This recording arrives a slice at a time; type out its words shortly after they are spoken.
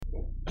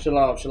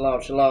Shalom,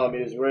 shalom, shalom,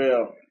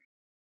 Israel.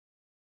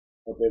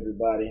 Hope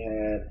everybody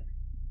had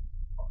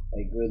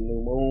a good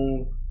new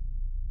moon.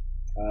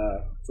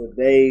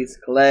 Today's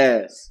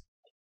class,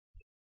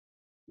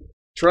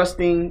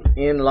 trusting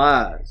in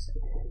lies,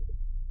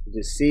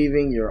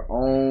 deceiving your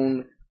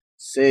own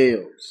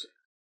selves.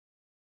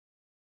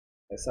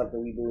 That's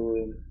something we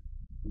do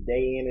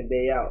day in and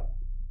day out.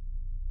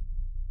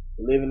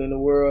 Living in the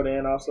world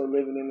and also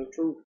living in the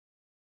truth.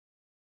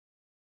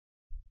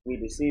 We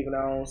deceiving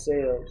our own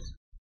selves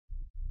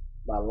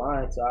by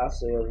lying to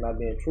ourselves, not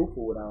being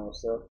truthful with our own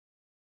self.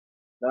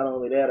 Not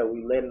only that, are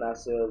we letting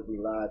ourselves be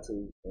lied to,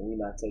 and we're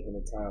not taking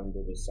the time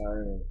to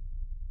discern,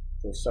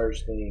 to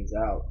search things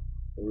out,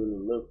 to really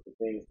look for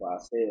things for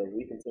ourselves.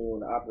 We continue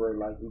to operate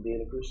like we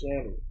did in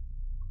Christianity.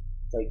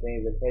 Take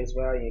things at face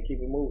value and keep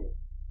it moving.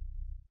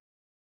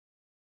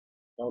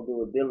 Don't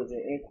do a diligent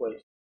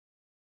inquest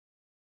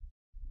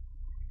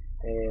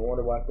and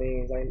wonder why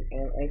things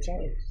ain't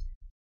changed.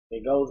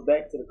 It goes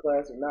back to the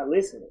class of not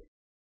listening.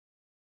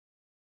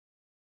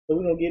 So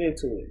we're going to get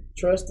into it.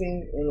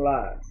 Trusting in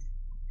lies.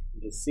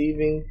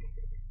 Deceiving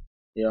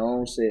your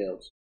own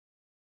selves.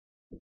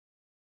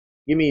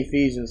 Give me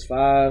Ephesians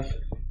 5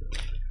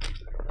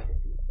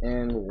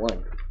 and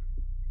 1.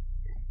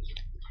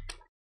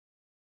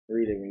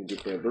 Read it when you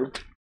get there, bro.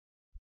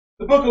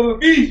 The book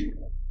of Ephesians,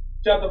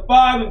 chapter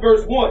 5 and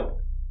verse 1.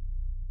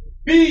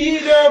 Be ye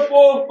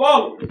therefore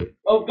followers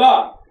of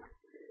God,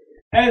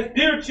 as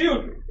dear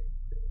children,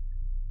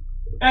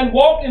 and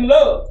walk in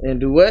love. And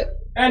do what?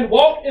 And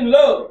walk in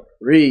love.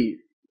 Read.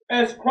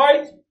 As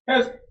Christ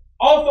has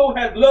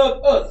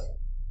loved us,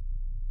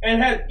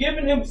 and has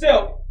given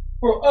himself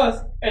for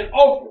us an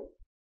offering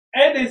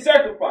and a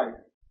sacrifice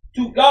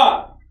to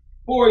God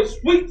for a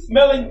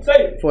sweet-smelling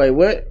Savior. For a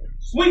what?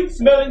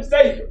 Sweet-smelling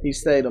Savior. He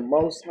said the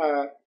Most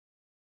High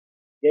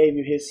gave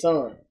you his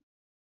Son,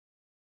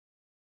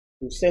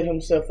 who set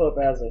himself up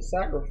as a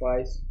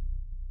sacrifice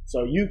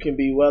so you can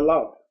be well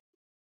off.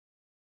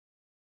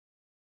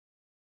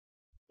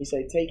 He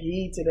said, take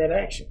heed to that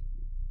action.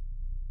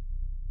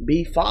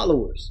 Be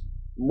followers.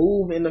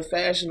 Move in the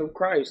fashion of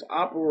Christ.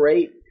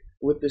 Operate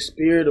with the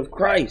spirit of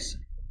Christ.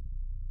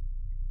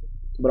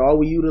 But are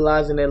we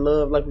utilizing that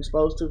love like we're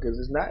supposed to? Because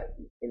it's not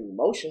an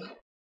emotion.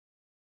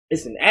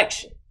 It's an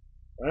action.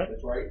 Right?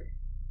 That's right.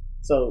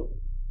 So,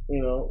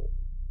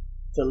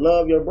 to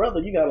love your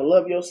brother, you got to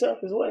love yourself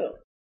as well.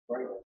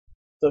 Right.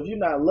 So if you're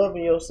not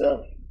loving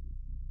yourself,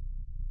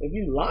 if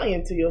you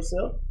lying to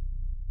yourself,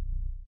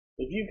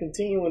 if you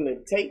continuing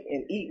to take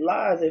and eat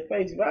lies at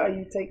face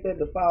value, take that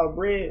defiled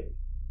bread,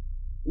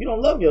 you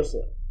don't love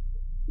yourself.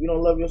 You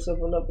don't love yourself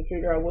enough to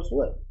figure out what's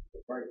what.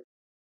 Right.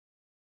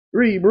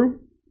 Read, bro.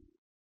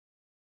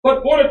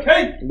 But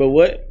fornication. But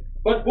what?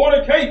 But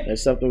fornication.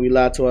 That's something we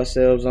lie to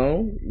ourselves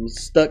on. We're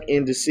stuck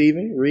in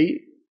deceiving. Read.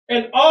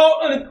 And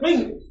all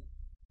uncleanness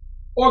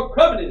or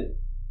covetousness,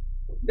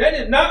 that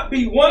it not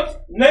be once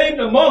named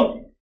among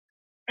you,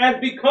 as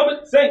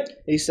becometh saints.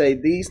 He say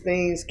these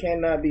things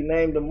cannot be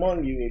named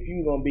among you if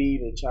you're going to be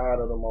the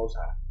child of the Most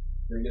High.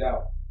 Bring it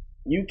out.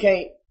 You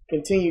can't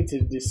continue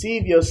to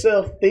deceive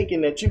yourself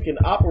thinking that you can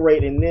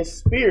operate in this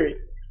spirit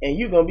and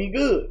you're going to be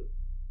good.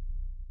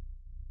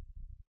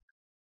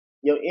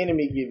 Your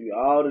enemy give you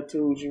all the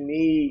tools you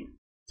need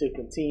to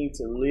continue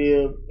to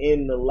live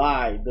in the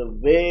lie. The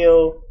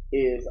veil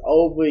is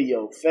over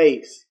your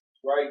face.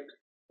 Right.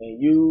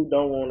 And you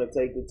don't want to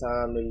take the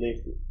time to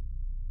lift it.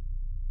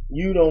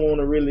 You don't want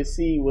to really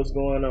see what's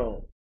going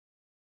on.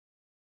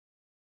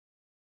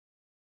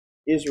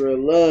 Israel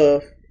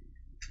love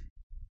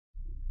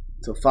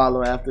to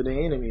follow after the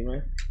enemy,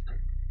 man.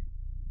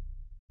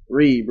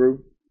 Read, bro.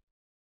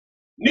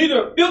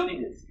 Neither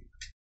filthiness,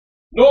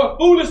 nor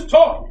foolish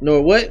talking.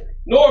 Nor what?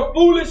 Nor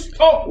foolish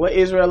talking. What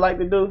Israel like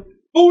to do?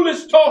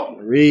 Foolish talking.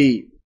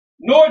 Read.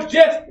 Nor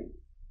jesting,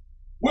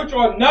 which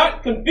are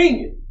not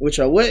convenient. Which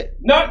are what?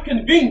 Not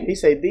convenient. He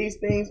said these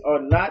things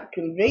are not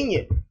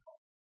convenient.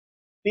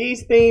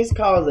 These things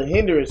cause a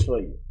hindrance for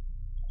you.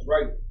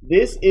 Right.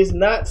 This is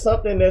not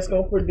something that's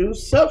going to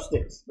produce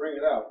substance. Bring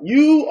it out.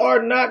 You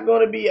are not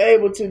going to be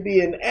able to be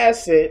an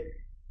asset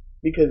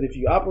because if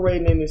you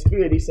operate in the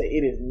spirit, he said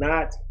it is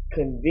not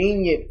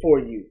convenient for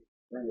you.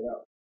 Bring it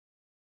out.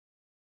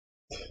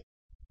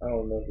 I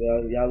don't know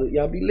if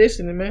y'all be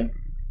listening, man.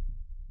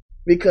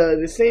 Because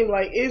it seemed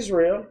like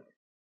Israel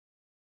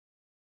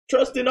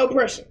trust in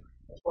oppression.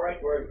 That's right.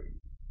 Right.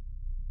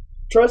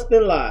 Trust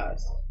in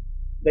lies.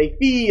 They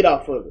feed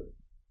off of it.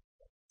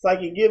 It's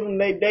like you give them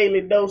their daily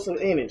dose of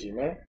energy,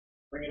 man.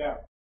 Bring it out.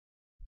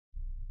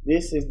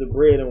 This is the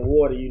bread and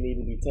water you need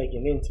to be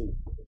taken into.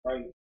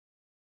 Right.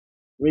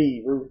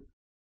 Read, Ruth.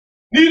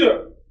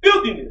 Neither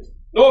filthiness,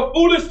 nor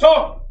foolish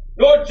talking,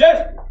 nor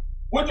jesting,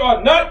 which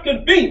are not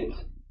convenient,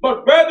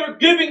 but rather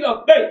giving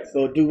of thanks.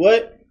 So do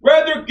what?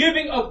 Rather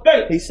giving of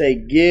thanks. He say,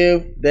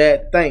 give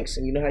that thanks.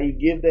 And you know how you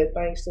give that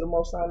thanks to the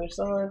Most High and His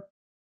Son?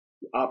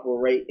 You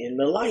operate in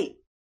the light.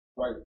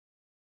 Right.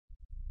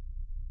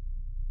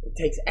 It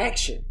takes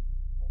action,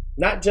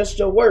 not just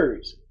your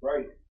words.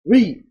 Right.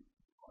 Read.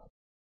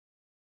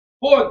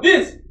 For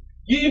this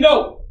ye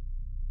know,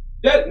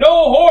 that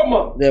no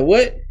whoremonger. That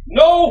what?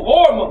 No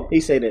whoremonger. He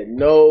said that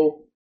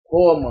no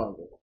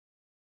whoremonger.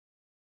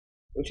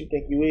 What you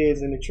think you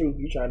is in the truth?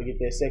 You trying to get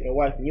that second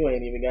wife and you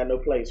ain't even got no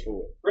place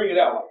for it. Bring it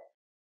out.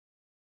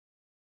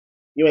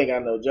 You ain't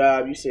got no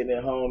job. You sitting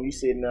at home. You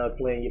sitting up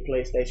playing your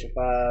PlayStation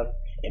 5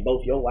 and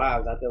both your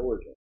wives out there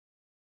working.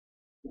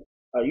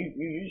 Oh,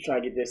 you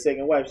trying to get that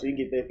second wife so you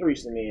get that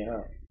threesome in,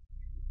 huh?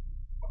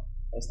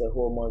 That's that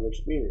whoremonger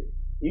spirit.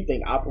 You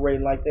think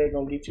operating like that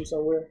gonna get you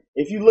somewhere?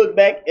 If you look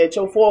back at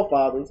your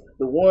forefathers,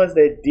 the ones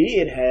that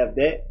did have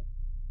that,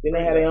 didn't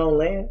they have their own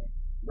land?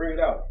 Bring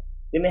it out.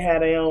 Didn't they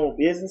have their own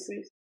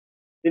businesses?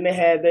 Didn't they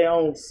have their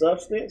own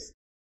substance?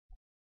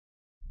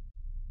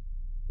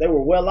 They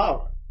were well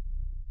off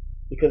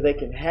because they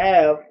can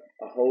have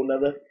a whole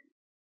nother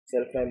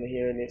set of family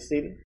here in this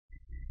city.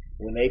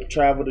 When they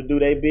travel to do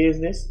their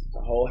business, the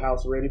whole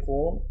house ready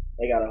for them.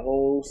 They got a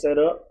whole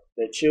setup.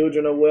 Their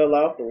children are well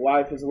off. The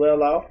wife is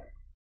well off.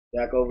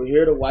 Back over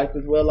here, the wife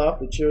is well off.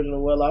 The children are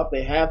well off.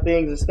 They have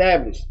things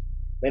established.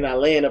 They're not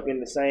laying up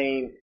in the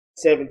same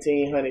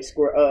 700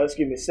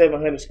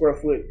 square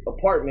foot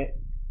apartment,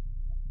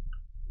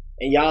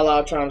 and y'all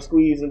all trying to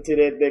squeeze into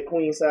that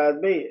queen size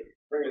bed.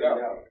 Bring it out.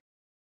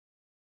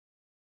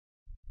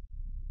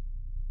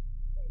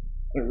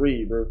 And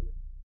read, bro.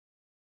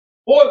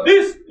 For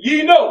this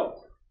ye know,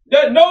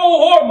 that no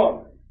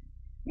whoremonger,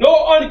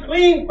 no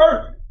unclean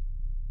person,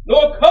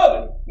 nor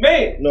covetous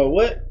man. No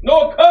what?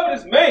 Nor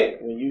covetous man.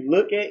 When you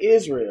look at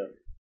Israel,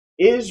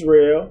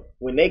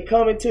 when they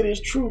come into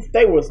this truth,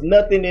 they was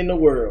nothing in the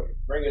world.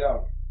 Bring it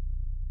out.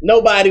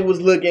 Nobody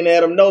was looking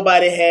at them.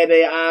 Nobody had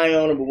their eye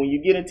on them. But when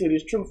you get into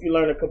this truth, you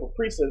learn a couple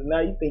precepts.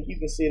 Now you think you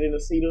can sit in the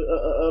seat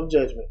of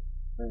judgment.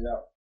 Bring it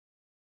out.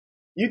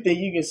 You think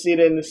you can sit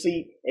in the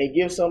seat and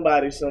give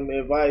somebody some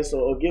advice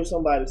or give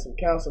somebody some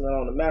counseling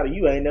on the matter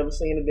you ain't never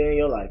seen a day in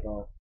your life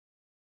on.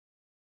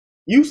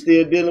 You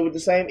still dealing with the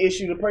same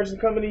issue the person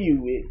coming to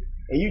you with,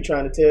 and you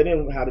trying to tell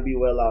them how to be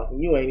well off,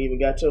 and you ain't even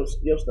got your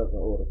stuff in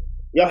order.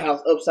 Your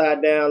house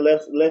upside down,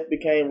 left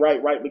became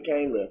right, right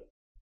became left.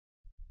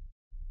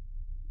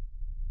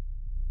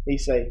 He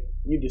say,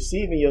 you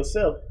deceiving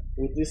yourself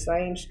with this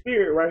same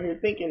spirit right here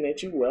thinking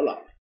that you well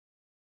off.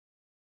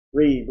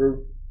 Read,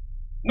 bro.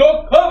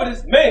 No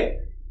covetous man,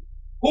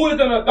 who is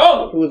an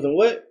idolater. Who is a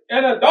what?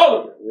 An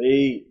idolater.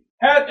 Read.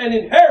 Hath an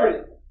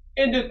inheritance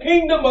in the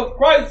kingdom of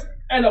Christ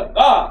and of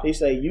God. He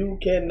say you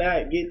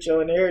cannot get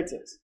your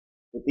inheritance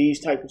with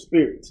these type of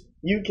spirits.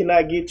 You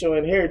cannot get your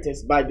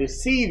inheritance by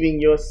deceiving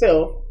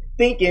yourself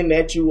thinking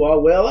that you are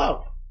well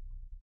off.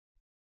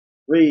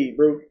 Read,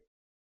 bro.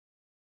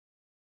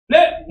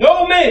 Let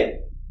no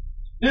man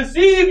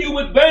deceive you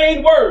with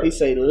vain words. He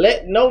say,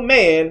 let no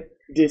man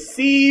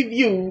deceive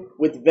you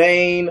with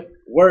vain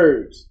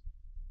words.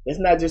 That's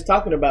not just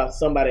talking about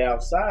somebody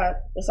outside.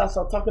 That's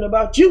also talking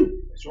about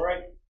you. That's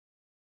right.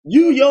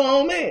 You, your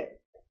own man.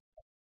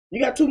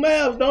 You got two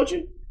mouths, don't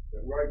you?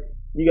 That's right.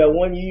 You got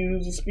one you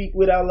use to speak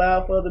with out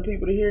loud for other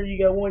people to hear.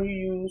 You got one you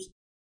use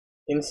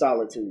in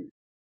solitude.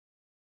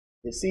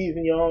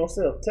 Deceiving your own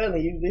self.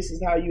 Telling you this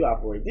is how you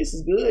operate. This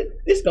is good.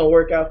 This gonna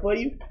work out for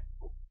you.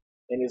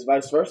 And it's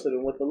vice versa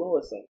than what the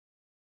Lord said.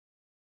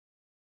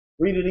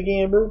 Read it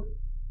again, bro.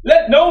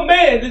 Let no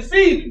man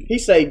deceive you. He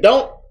say,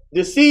 don't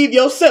deceive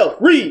yourself.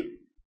 Read.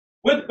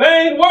 With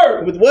vain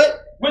words. With what?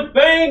 With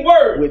vain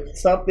words. With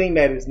something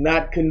that is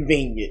not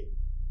convenient.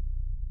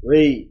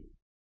 Read.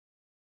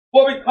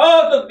 For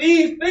because of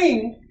these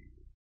things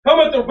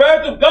cometh the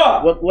wrath of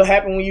God. What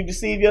happened when you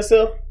deceive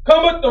yourself?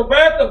 Cometh the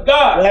wrath of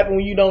God. What happened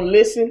when you don't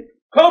listen?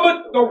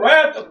 Cometh the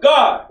wrath of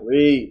God.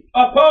 Read.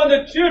 Upon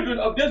the children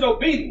of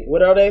disobedience.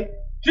 What are they?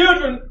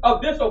 Children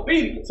of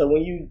disobedience. So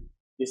when you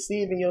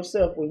deceiving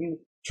yourself, when you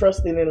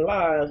trusting in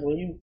lies, when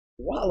you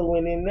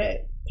wallowing in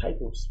that type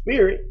of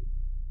spirit,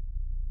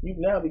 you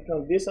now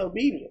become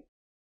disobedient.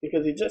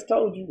 Because it just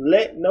told you,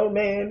 let no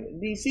man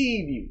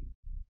deceive you.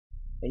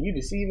 And you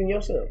deceiving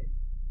yourself.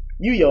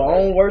 You your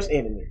own worst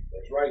enemy.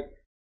 That's right.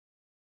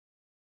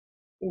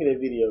 Give me that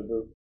video,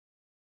 bro.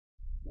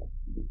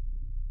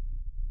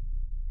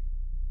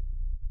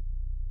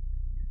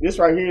 This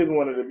right here is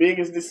one of the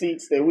biggest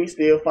deceits that we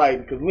still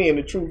fighting because we in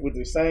the truth with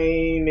the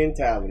same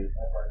mentality.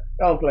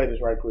 Don't play this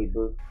right quick,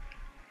 bro.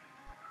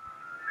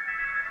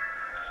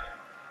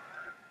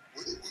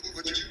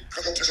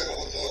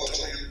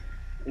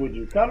 Would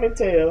you come and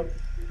tell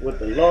what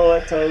the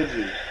Lord told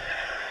you?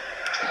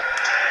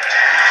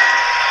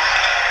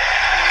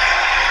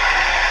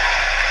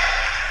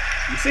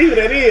 You see what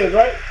that is,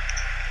 right?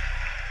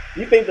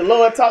 You think the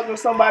Lord talking to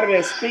somebody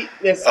that's speaking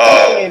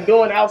and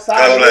doing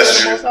outside of the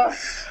Most High?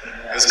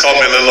 It's caught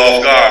me a little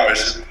off guard,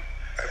 Bishop.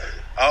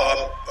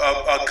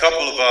 A couple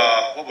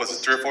of, what was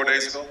it, 3 or 4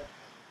 days ago?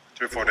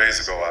 3 or 4 days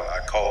ago,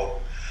 I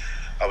called.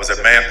 I was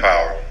at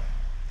Manpower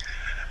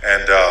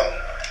and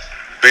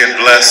being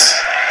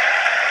blessed.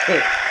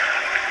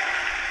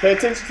 Pay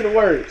attention to the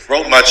words.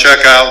 Wrote my check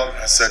out.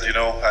 I said,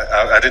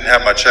 I didn't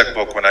have my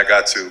checkbook when I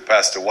got to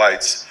Pastor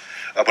White's.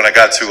 When I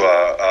got to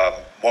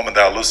woman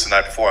that I loosed the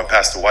night before, and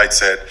Pastor White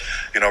said,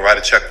 write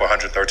a check for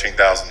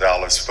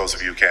 $113,000. For those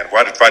of you who can,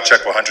 write a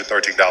check for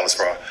 $113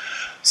 for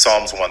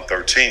Psalms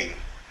 113.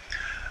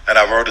 And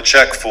I wrote a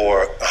check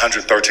for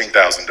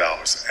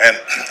 $113,000.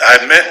 And I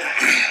admit,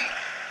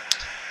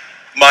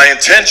 my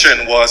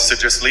intention was to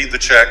just leave the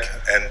check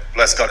and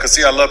bless God. Because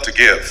see, I love to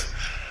give.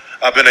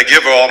 I've been a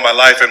giver all my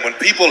life. And when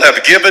people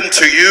have given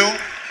to you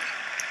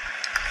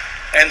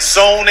and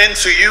sown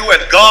into you,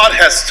 and God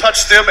has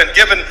touched them and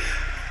given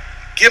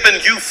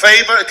you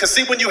favor, because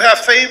see, when you have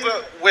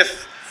favor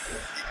with,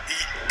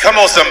 come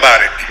on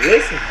somebody.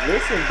 Listen,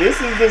 this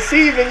is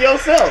deceiving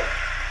yourself.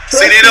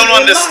 See, they don't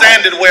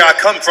understand it where I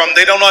come from.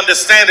 They don't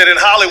understand it in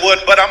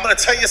Hollywood, but I'm going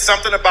to tell you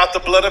something about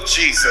the blood of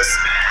Jesus.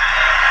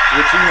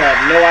 Which you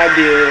have no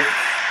idea.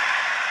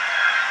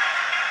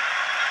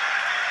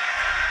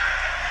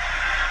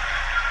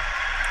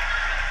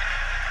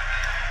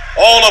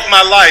 All of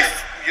my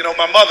life,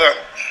 my mother,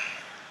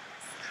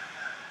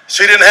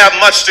 she didn't have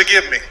much to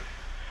give me.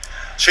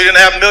 She didn't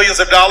have millions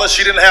of dollars.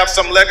 She didn't have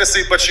some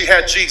legacy, but she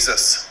had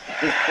Jesus.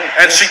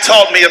 And she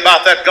taught me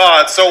about that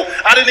God. So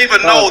I didn't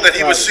even know that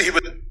he was. He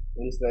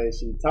said,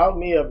 she taught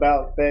me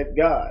about that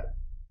God.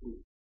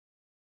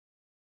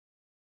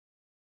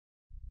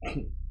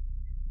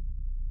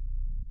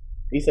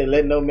 He said,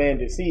 let no man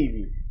deceive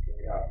you.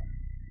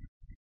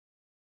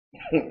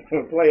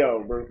 Play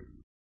on, bro.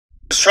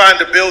 Was trying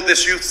to build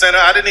this youth center.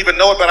 I didn't even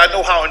know it, but I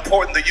know how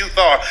important the youth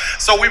are.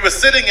 So we were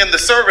sitting in the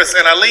service,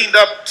 and I leaned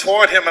up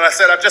toward him, and I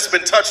said, I've just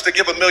been touched to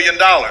give $1 million.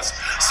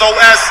 So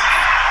as...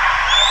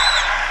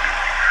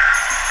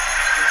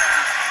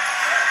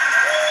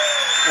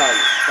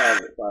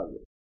 Pause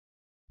it.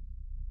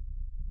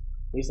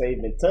 He said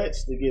he's been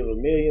touched to give $1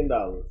 million.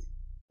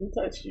 Who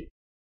touched you?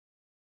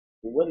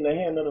 It wasn't the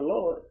hand of the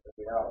Lord.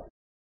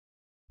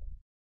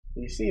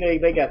 You see, they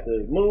got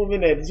the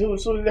moving, and as soon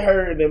as they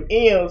heard them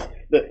M's,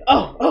 they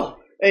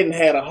done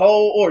had a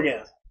whole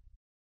orgasm.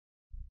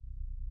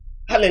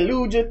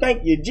 Hallelujah,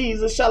 thank you,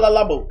 Jesus,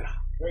 shalalaboka.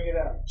 Bring it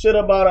out. Should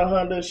have bought a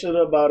Honda, should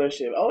have bought a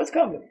ship. Oh, it's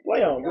coming.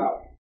 Play on, bro.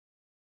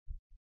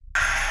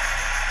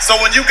 So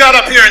when you got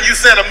up here and you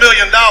said $1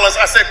 million,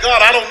 I said,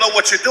 God, I don't know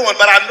what you're doing,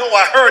 but I know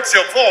I heard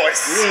your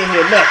voice. We ain't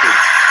hear nothing,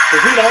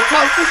 because he don't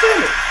talk to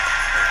sinners.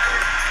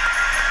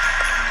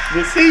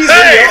 Deceiving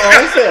your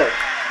own self.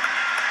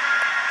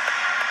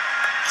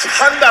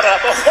 Deceiving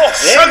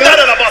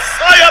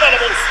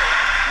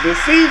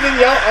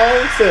your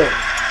own self.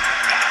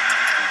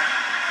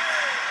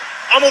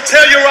 I'm going to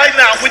tell you right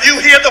now, when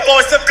you hear the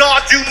voice of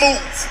God, you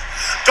move.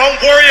 Don't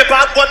worry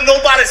about what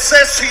nobody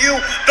says to you.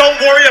 Don't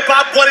worry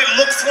about what it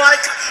looks like.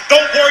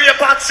 Don't worry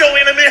about your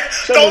enemy.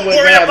 Don't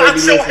worry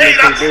about your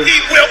hater. He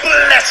will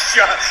bless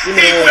you.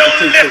 He will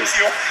lift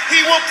you.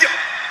 He will give.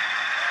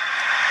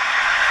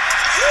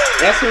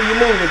 That's who you're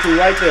moving to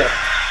right there.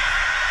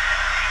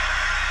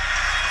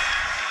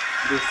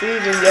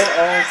 Deceiving your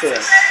own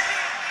self.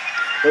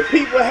 But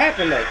people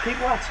happen though.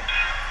 Keep watching.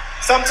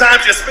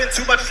 Sometimes you spend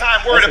too much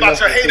time worried about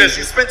your haters.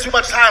 You spend too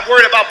much time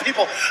worried about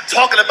people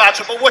talking about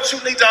you. But what you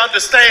need to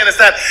understand is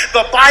that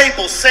the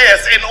Bible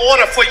says in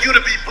order for you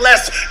to be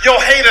blessed,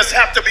 your haters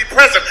have to be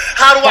present.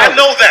 How do I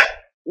know that?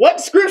 What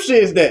scripture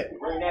is that?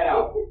 Bring that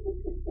out.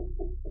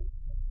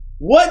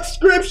 What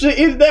scripture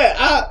is that?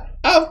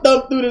 I've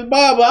thumbed through this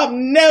Bible. I've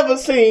never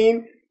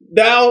seen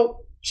thou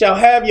shalt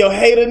have your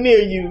hater near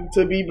you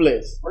to be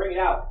blessed. Bring it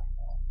out.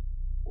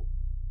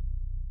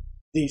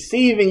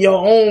 Deceiving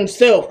your own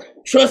self.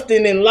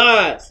 Trusting in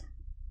lies.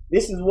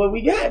 This is what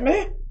we got,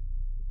 man.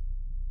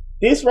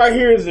 This right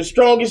here is the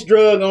strongest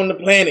drug on the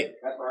planet.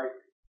 That's right.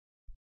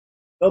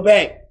 Go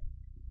back.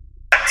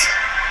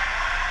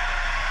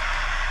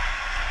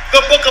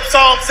 The book of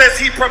Psalms says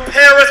he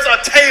prepareth a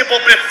table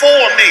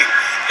before me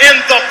in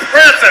the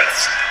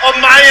presence of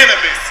my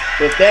enemies.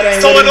 But that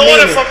ain't so in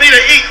order meaning. for me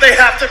to eat, they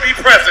have to be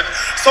present.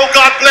 So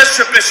God bless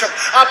you, Bishop.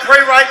 I pray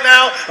right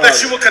now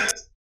that you will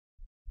continue.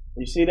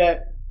 You see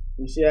that?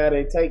 You see how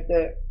they take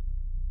that?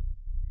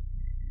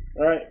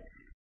 All right.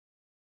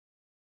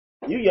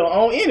 You your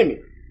own enemy.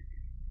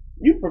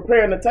 You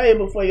preparing the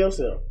table for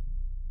yourself.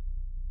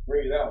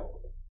 Bring it out.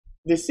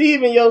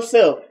 Deceiving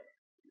yourself.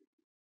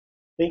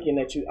 Thinking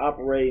that you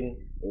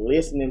operating,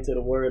 listening to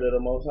the word of the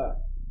Most High.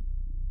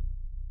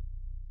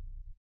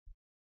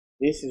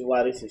 This is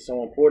why this is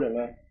so important,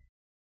 man.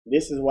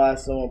 This is why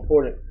it's so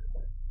important.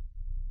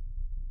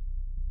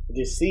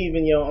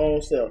 Deceiving your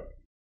own self.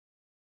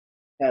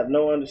 Have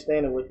no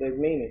understanding what that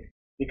meaning.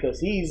 Because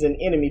he's an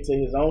enemy to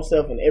his own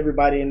self and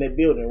everybody in that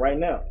building right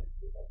now.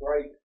 That's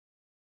right.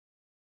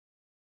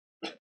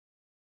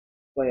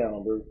 Play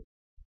on, bro.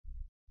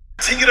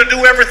 Continue to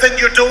do everything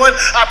you're doing.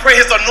 I pray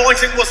his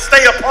anointing will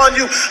stay upon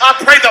you. I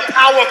pray the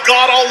power of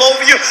God all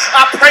over you.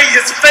 I pray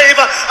his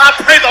favor. I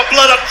pray the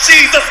blood of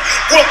Jesus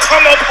will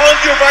come upon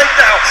you right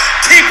now.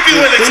 Keep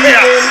you in the care.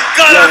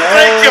 God, I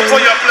thank you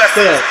for your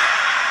blessings.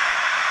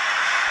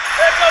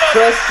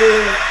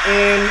 Trusting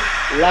in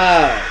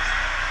lies.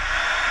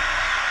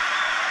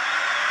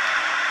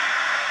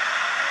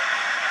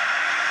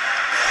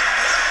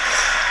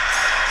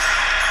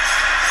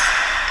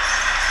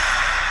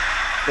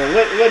 So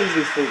what is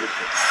this foolishness?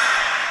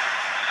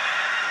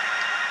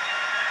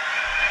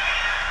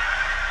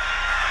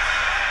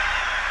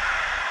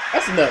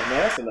 That's enough, man.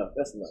 That's enough.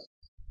 That's enough.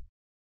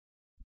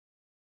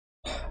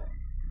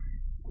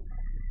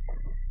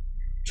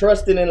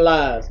 Trusting in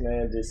lies,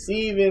 man.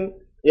 Deceiving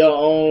your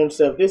own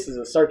self. This is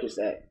a circus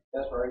act.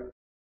 That's right.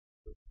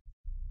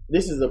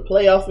 This is a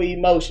play off of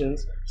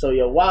emotions, so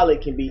your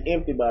wallet can be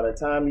empty by the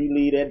time you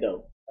leave that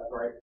door. That's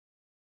right.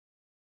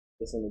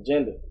 It's an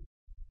agenda.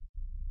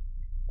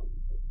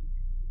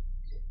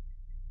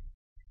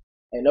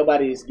 And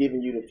nobody is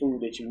giving you the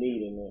food that you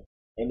need in there.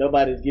 And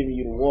nobody is giving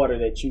you the water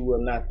that you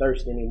will not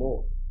thirst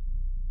anymore.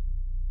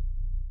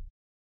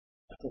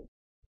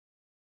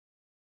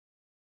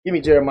 Give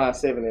me Jeremiah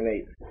 7 and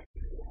 8.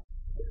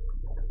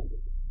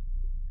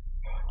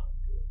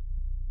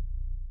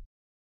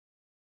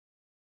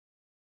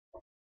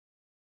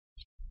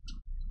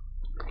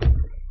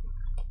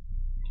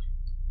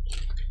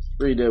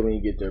 Read that when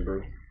you get there,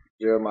 bro.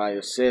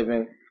 Jeremiah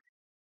 7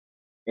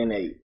 and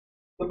 8.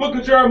 The book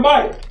of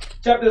Jeremiah,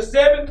 chapter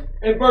 7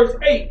 and verse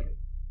 8.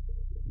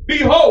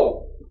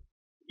 Behold,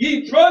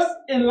 ye trust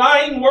in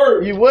lying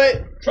words. You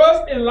what?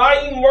 Trust in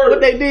lying words.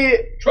 What they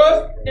did?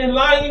 Trust in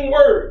lying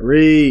words.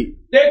 Read.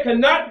 They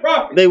cannot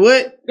profit. They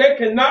what? They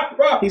cannot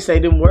profit. He say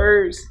them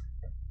words.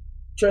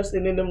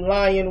 Trusting in them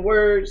lying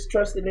words.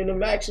 Trusting in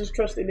them actions.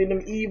 Trusting in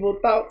them evil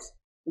thoughts.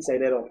 He say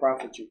they don't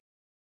profit you.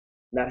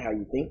 Not how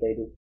you think they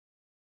do.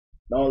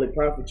 The only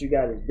profit you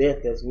got is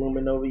death that's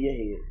looming over your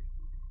head.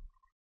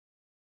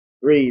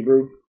 Read,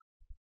 bro.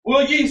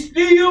 Will ye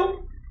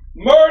steal,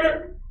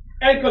 murder,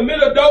 and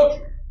commit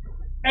adultery,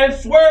 and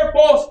swear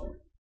falsely,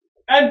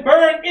 and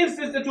burn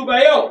incense to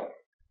Baal,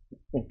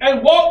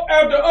 and walk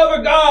after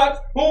other gods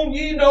whom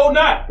ye know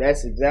not?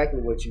 That's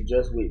exactly what you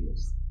just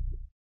witnessed.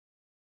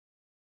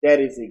 That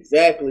is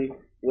exactly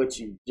what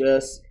you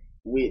just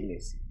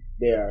witnessed.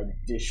 They are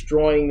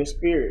destroying the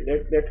spirit.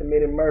 They're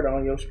committing murder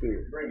on your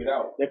spirit. Bring it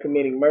out. They're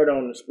committing murder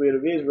on the spirit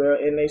of Israel,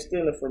 and they're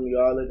stealing from you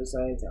all at the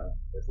same time.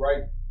 That's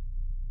right.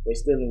 They're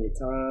stealing your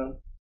time.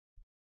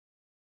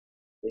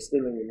 They're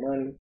stealing your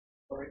money.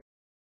 Right.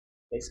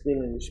 They're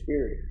stealing your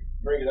spirit.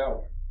 Bring it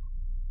out.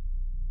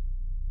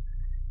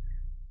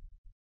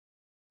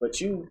 But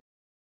you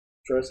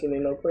trusting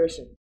in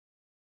oppression.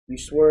 You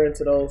swearing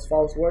to those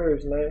false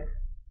words, man.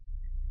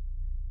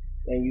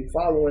 And you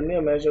following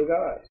them as your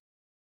God.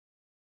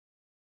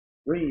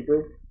 Read,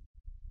 bro.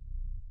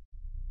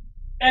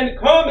 And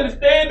come and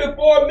stand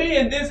before me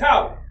in this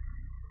house,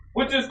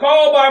 which is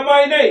called by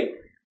my name,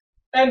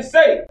 and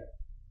say,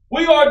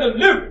 we are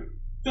delivered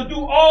to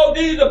do all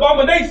these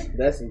abominations.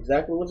 That's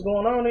exactly what's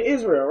going on in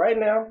Israel right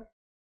now.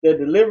 They're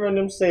delivering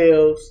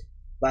themselves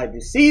by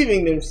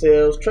deceiving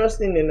themselves,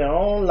 trusting in their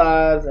own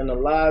lives and the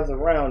lives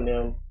around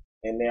them,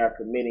 and they are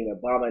committing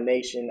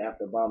abomination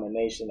after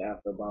abomination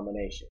after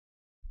abomination.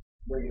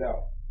 Bring it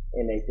out.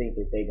 And they think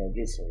that they're going to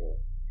get somewhere.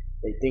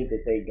 They think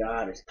that their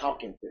God is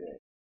talking to them,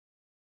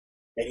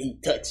 that he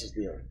touches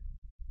them.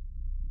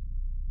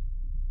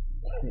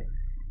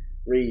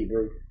 Read,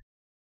 bro.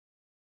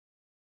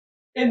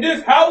 In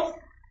this house,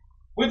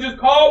 which is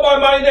called by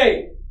my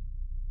name,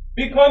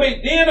 become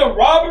a den of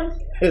robbers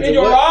in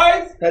your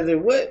eyes? Has it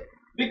what?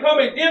 Become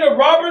a den of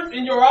robbers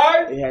in your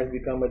eyes? It has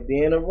become a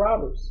den of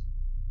robbers.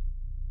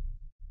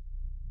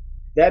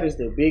 That is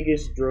the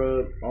biggest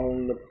drug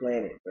on the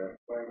planet, bro.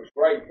 That's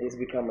right. It's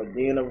become a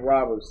den of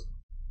robbers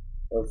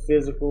of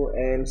physical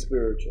and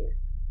spiritual.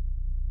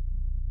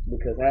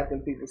 Because half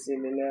them people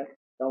sitting in there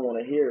don't want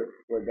to hear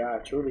what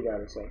God truly got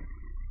to say.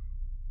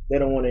 They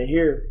don't want to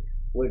hear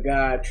what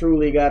God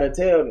truly got to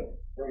tell them.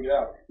 Bring it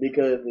out.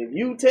 Because if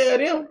you tell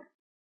them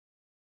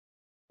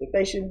if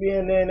they shouldn't be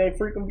in there in their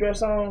freakum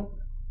dress on,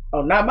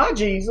 oh, not my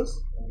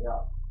Jesus. Bring it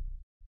out.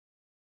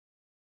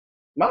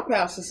 My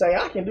pastor say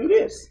I can do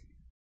this.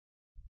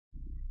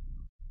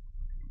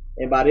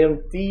 And by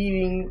them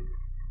feeding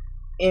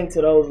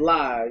into those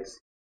lies,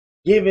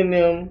 giving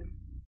them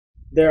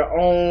their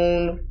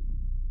own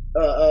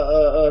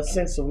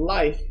sense of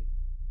life,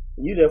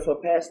 you therefore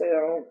pass that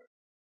on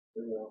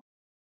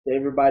to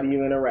everybody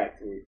you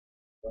interact with.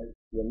 Right?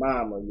 Your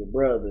mama, your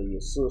brother, your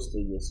sister,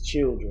 your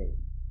children,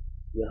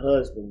 your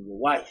husband, your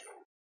wife.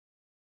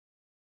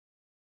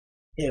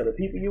 Hell, the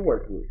people you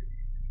work with.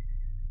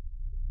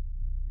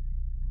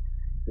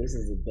 This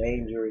is a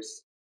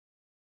dangerous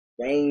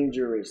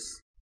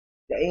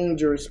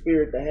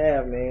spirit to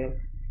have, man.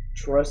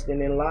 Trusting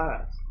in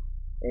lies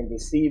and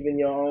deceiving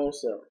your own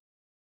self.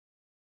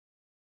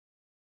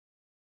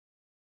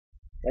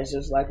 That's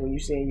just like when you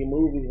see in your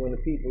movies when the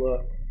people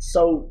are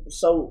so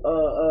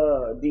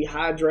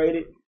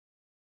dehydrated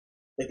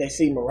that they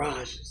see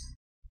mirages.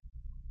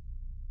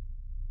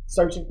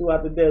 Searching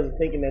throughout the desert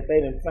thinking that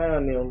they done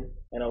found them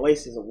an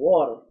oasis of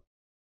water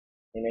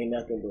and ain't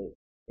nothing but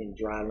in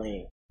dry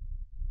land.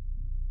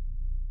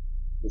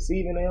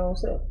 Deceiving their own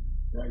self.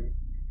 Right.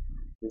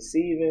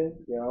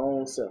 Deceiving your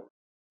own self.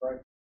 Right.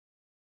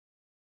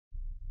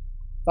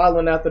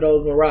 Following after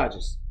those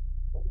mirages.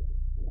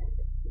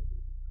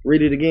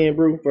 Read it again,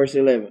 bro. Verse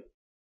 11.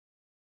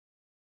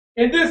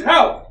 In this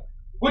house,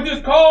 which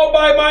is called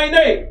by my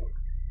name,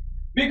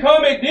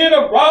 become a den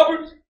of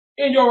robbers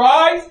in your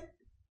eyes?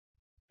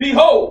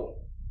 Behold,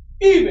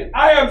 even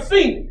I have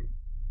seen it,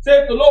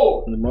 saith the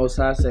Lord. And the Most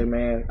High say,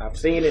 man, I've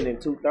seen it, and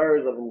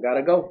 2/3 of them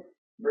gotta go.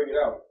 Bring it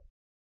out.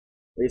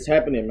 It's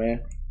happening,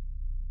 man.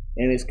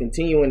 And it's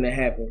continuing to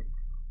happen,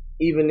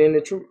 even in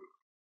the truth.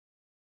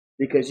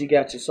 Because you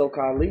got your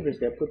so-called leaders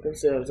that put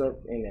themselves up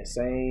in that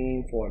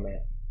same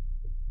format.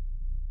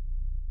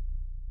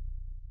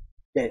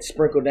 That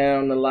sprinkle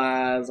down the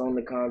lies on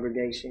the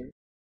congregation.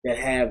 That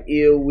have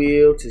ill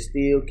will to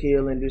steal,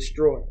 kill, and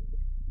destroy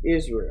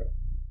Israel.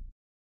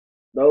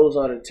 Those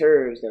are the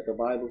terrorists that the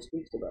Bible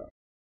speaks about.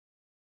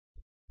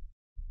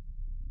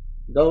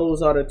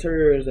 Those are the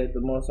terrorists that the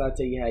Most High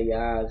tell you have your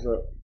eyes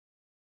up,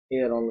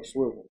 head on the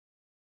swivel.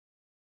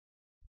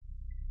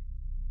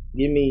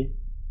 Give me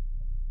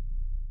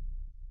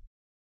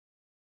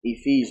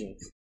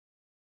Ephesians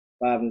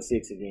 5 and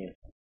 6 again.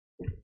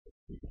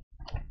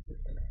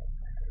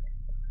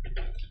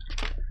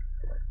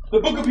 The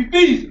book of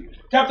Ephesians,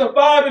 chapter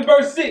 5 and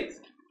verse 6.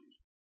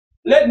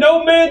 Let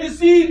no man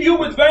deceive you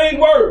with vain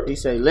words. He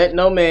say, let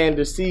no man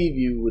deceive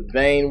you with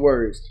vain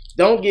words.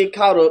 Don't get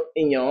caught up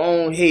in your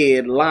own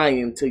head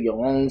lying to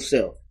your own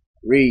self.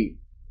 Read.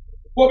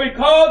 For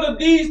because of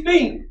these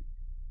things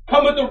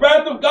cometh the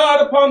wrath of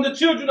God upon the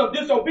children of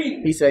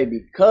disobedience. He say,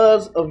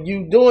 because of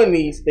you doing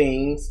these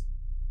things,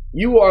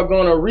 you are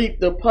going to reap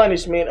the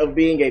punishment of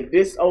being a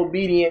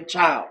disobedient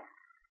child.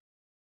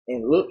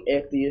 And look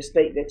at the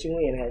estate that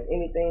you're in. Has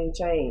anything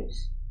changed?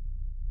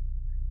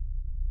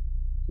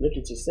 Look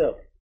at yourself.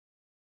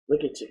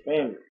 Look at your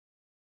family.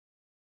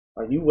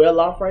 Are you well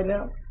off right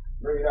now?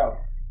 Bring it out.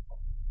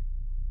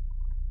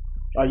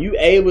 Are you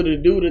able to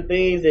do the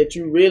things that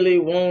you really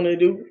want to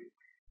do?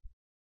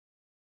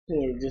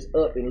 Can you just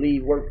up and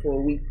leave work for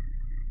a week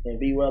and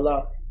be well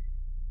off?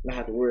 Not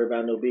have to worry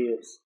about no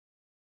bills.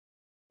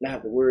 Not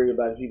have to worry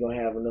about if you're going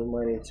to have enough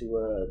money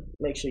to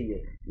make sure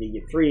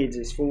your fridge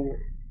is full.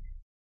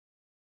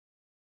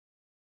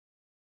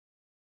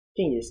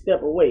 Can you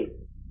step away?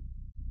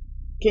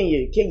 Can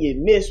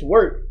you miss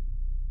work,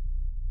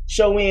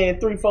 show in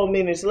 3-4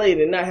 minutes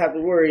later and not have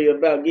to worry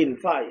about getting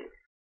fired?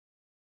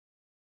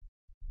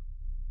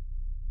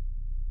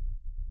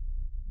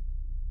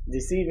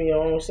 Deceiving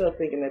your own self,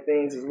 thinking that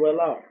things is well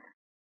off,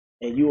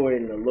 and you are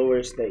in the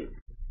lower state.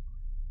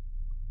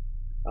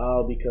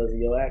 All because of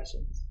your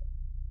actions,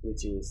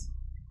 which is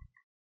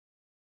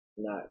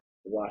not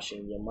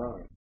washing your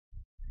mind.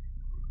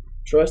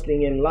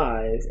 Trusting in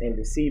lies and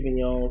deceiving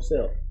your own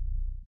self.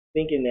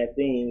 Thinking that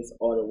things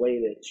are the way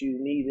that you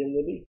need them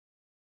to be.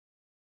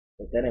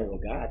 But that ain't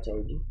what God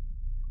told you.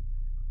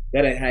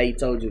 That ain't how He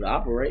told you to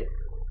operate.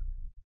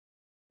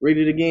 Read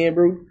it again,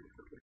 bro.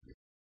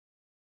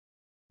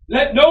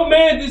 Let no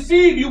man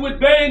deceive you with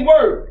vain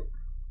words.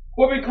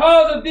 For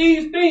because of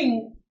these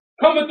things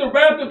cometh the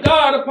wrath of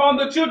God upon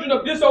the children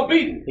of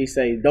disobedience. He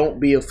say,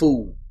 don't be a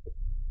fool.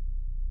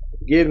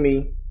 Give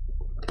me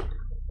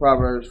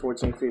Proverbs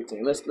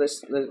 14:15.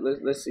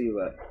 Let's see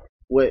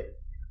what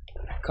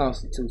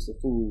constitutes a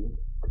fool.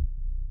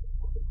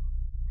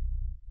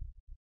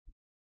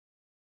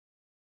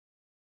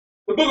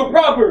 The book of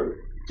Proverbs,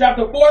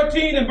 chapter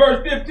 14 and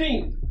verse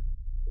 15.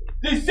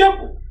 The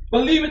simple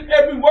believeth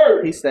every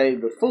word. He say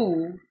the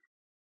fool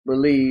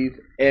believe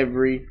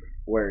every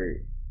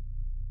word.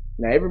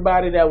 Now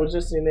everybody that was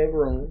just in that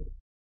room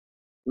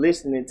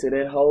listening to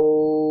that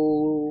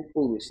whole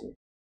foolishness,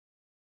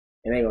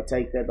 and they gonna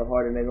take that to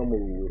heart and they gonna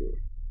move with it.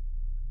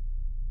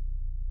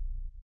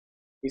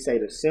 He say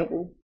the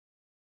simple,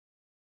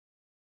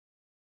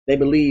 they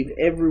believe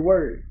every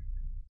word.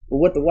 But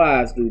what the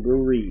wise do, bro,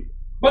 read.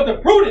 But the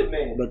prudent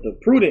man. But the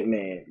prudent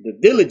man, the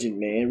diligent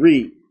man,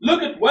 read.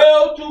 Looketh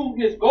well to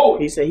his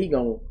going. He said he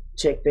gonna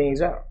check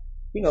things out.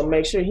 He gonna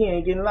make sure he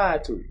ain't getting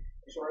lied to.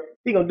 That's right.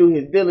 He gonna do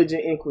his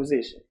diligent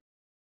inquisition.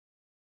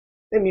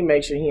 Let me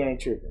make sure he ain't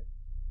tripping.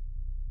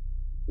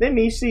 Let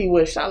me see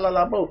what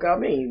shalalaboka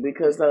mean,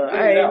 because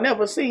I ain't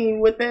never seen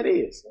what that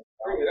is.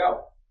 Bring it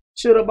out.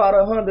 Should have bought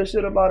a Honda,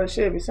 should have bought a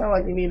Chevy. Sound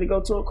like you need to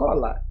go to a car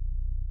lot.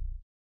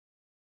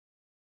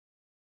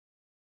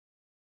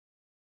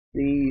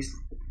 These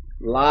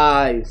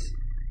lies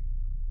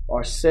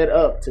are set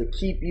up to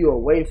keep you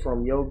away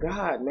from your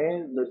God,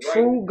 man. The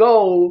true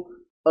goal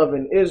of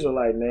an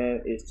Israelite,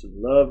 man, is to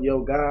love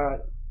your God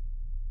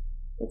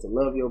and to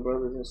love your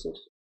brothers and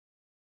sisters.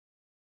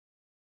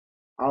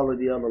 All of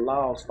the other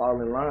laws fall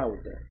in line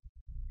with that.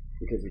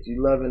 Because if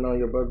you loving on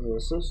your brothers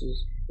and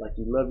sisters like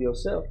you love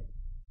yourself,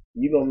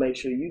 you're going to make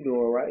sure you're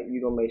doing right.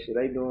 You're going to make sure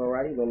they doing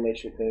right. You're going to make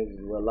sure things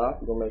is well off.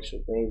 You're going to make sure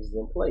things is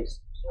in place.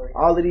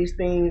 All of these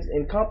things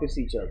encompass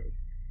each other.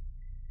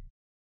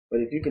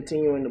 But if you're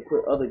continuing to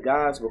put other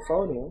gods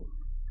before them,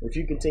 if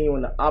you're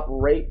continuing to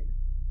operate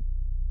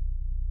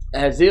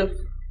as if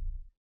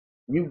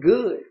you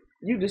good,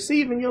 you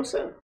deceiving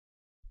yourself.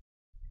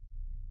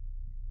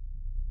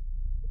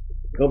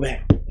 Go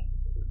back.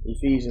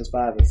 Ephesians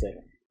 5 and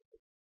 7.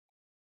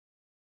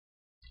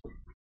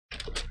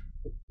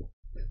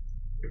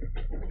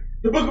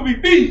 The book of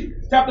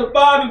Ephesians, chapter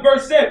 5 and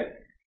verse 7.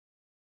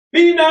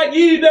 Be not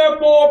ye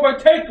therefore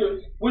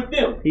partakers with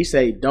them. He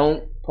say,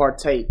 don't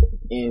partake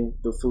in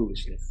the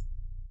foolishness.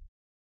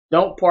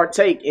 Don't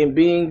partake in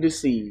being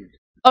deceived.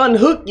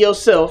 Unhook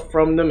yourself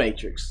from the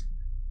matrix.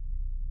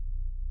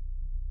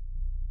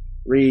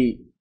 Read.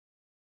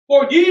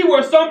 For ye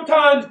were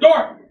sometimes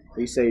darkness.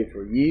 He say,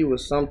 for ye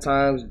was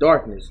sometimes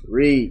darkness.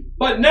 Read.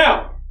 But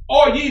now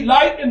are ye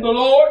light in the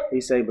Lord.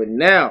 He say, but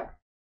now,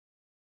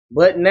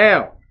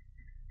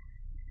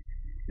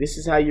 this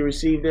is how you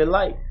receive that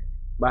light.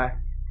 By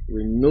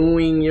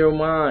renewing your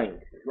mind,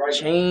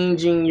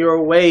 changing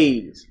your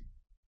ways,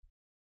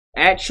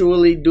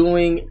 actually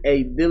doing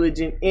a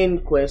diligent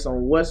inquest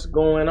on what's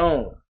going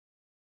on,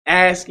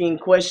 asking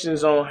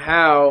questions on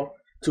how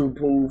to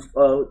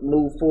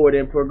move forward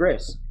and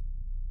progress.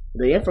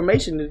 The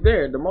information is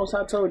there. The Most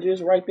High told you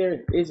it's right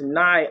there. It's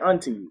nigh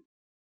unto you.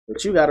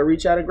 But you got to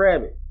reach out and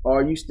grab it.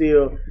 Or you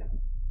still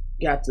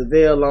got to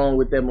veil on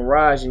with that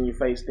mirage in your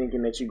face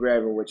thinking that you're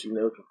grabbing what you're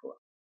looking for.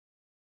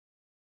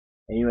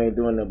 And you ain't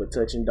doing nothing but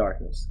touching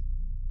darkness.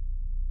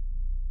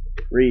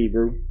 Read,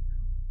 bro.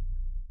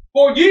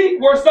 For ye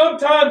were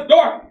sometimes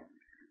darkness,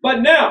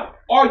 but now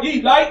are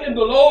ye light in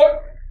the Lord.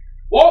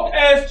 Walk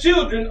as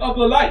children of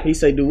the light. He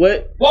say, do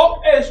what?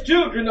 Walk as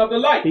children of the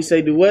light. He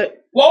say, do what?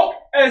 Walk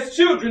as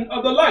children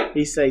of the light.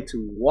 He say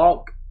to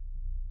walk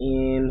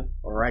in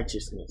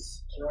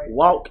righteousness.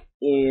 Walk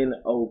in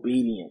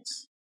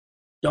obedience.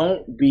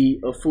 Don't be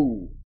a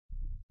fool.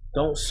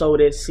 Don't sow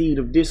that seed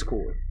of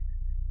discord.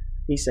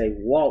 He say,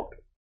 walk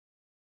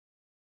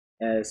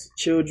as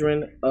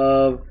children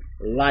of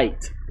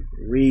light.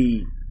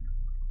 Read.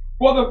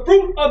 For the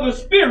fruit of the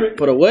Spirit.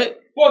 For the what?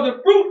 For the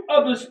fruit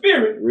of the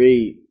Spirit.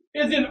 Read.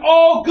 Is in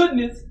all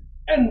goodness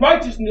and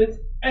righteousness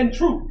and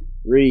truth.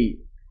 Read.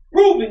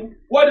 Proving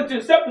what is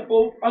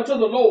acceptable unto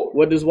the Lord.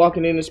 What does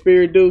walking in the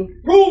Spirit do?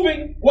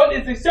 Proving what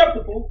is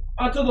acceptable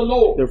unto the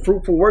Lord. The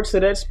fruitful works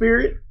of that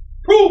Spirit?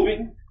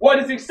 Proving what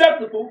is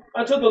acceptable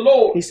unto the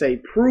Lord. He say,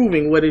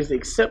 proving what is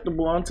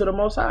acceptable unto the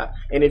Most High.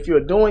 And if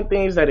you're doing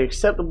things that are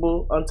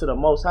acceptable unto the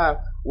Most High,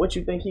 what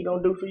you think he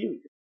gonna do for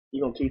you?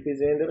 He gonna keep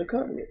his end of the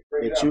covenant.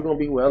 That you're gonna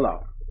be well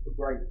off.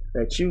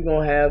 That you're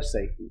gonna have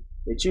safety.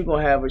 That you're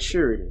gonna have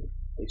assurity.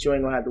 That you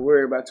ain't gonna have to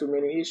worry about too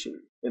many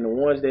issues. And the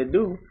ones that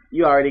do,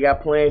 you already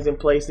got plans in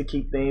place to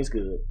keep things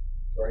good.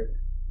 Right?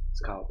 It's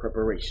called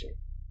preparation.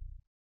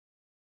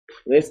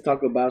 Let's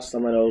talk about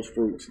some of those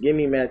fruits. Give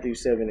me Matthew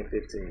 7 and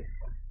 15.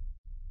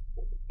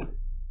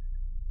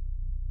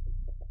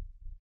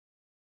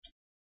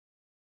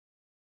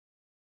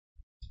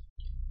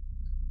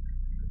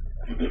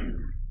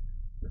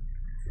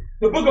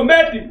 The book of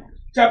Matthew,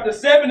 chapter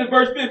 7 and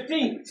verse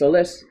 15. So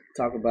let's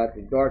talk about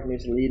the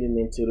darkness leading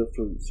into the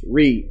fruits.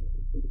 Read.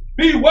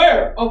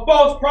 Beware of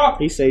false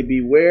prophets. He say,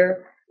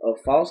 beware of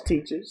false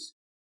teachers.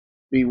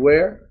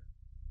 Beware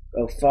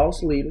of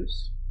false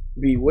leaders.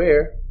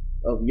 Beware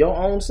of your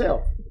own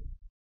self.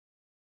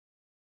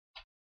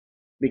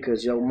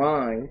 Because your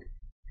mind,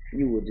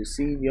 you will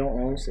deceive your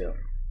own self.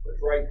 That's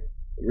right.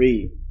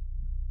 Read.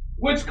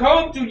 Which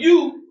come to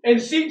you in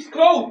sheep's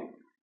clothing,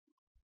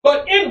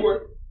 but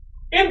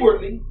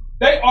inwardly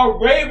they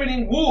are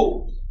ravening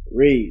wolves.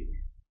 Read.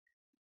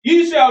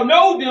 Ye shall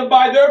know them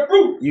by their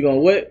fruit. You gonna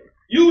what?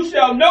 You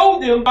shall know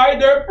them by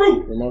their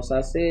fruit. The Most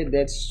High said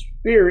that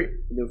spirit,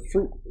 the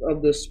fruit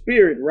of the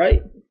Spirit,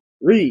 right?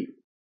 Read.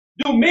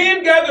 Do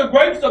men gather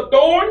grapes of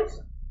thorns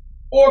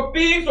or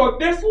figs or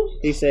thistles?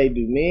 He say,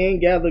 do men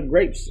gather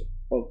grapes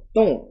of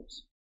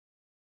thorns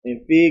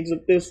and figs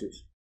of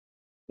thistles?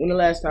 When the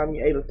last time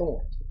you ate a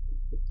thorn?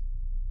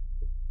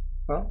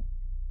 Huh?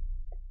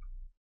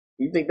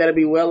 You think that'll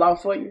be well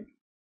off for you?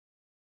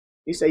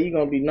 He say you're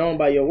gonna be known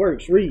by your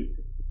works. Read.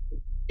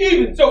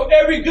 Even so,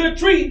 every good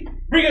tree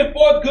bringeth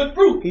forth good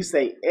fruit. He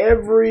say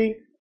every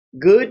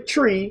good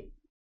tree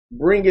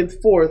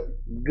bringeth forth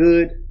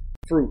good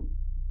fruit.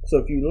 So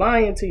if you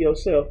lying to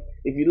yourself,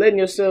 if you're letting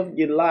yourself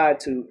get lied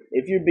to,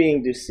 if you're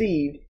being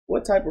deceived,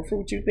 what type of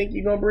fruit you think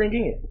you're gonna bring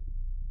in?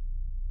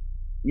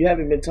 You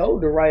haven't been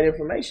told the right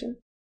information.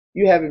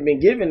 You haven't been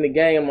given the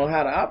game on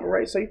how to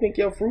operate. So you think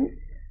your fruit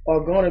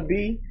are gonna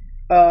be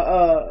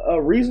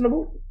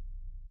reasonable?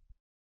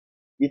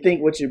 You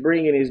think what you're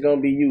bringing is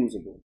gonna be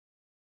usable?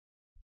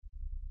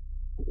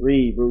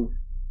 Read, bro.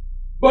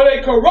 But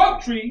a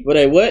corrupt tree. But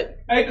a what?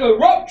 A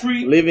corrupt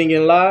tree. Living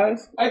in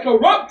lies. A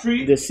corrupt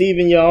tree.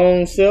 Deceiving your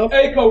own self.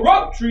 A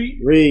corrupt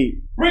tree.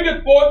 Read.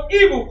 Bringeth forth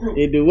evil fruit.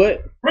 It do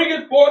what?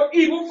 Bringeth forth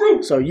evil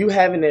fruit. So you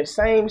having that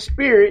same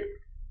spirit,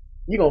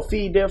 you're going to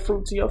feed that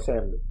fruit to your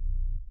family.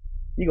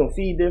 You're going to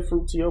feed that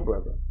fruit to your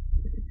brother.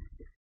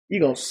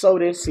 You're going to sow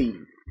that seed.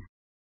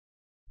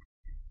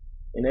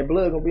 And that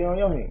blood going to be on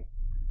your hand.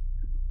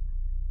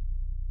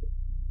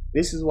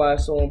 This is why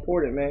it's so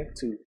important, man,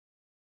 to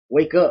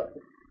wake up.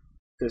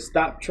 To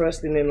stop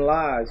trusting in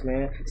lies,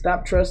 man.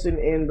 Stop trusting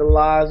in the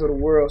lies of the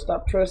world.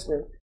 Stop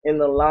trusting in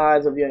the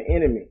lies of your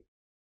enemy.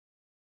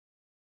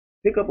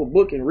 Pick up a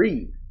book and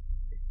read.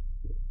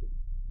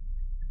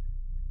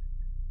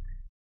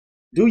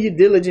 Do your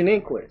diligent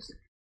inquest.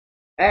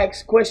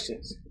 Ask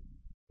questions.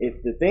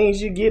 If the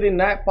things you get in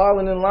not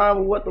falling in line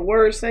with what the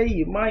words say,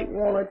 you might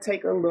want to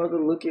take another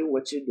look at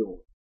what you're doing.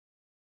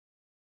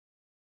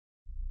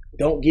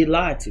 Don't get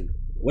lied to.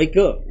 Wake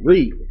up.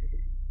 Read.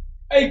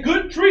 A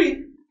good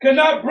tree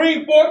cannot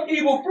bring forth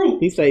evil fruit.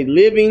 He say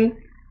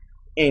living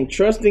and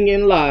trusting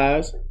in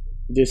lies,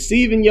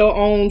 deceiving your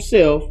own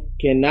self,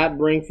 cannot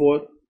bring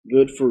forth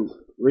good fruit.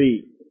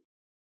 Read.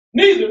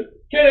 Neither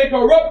can a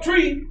corrupt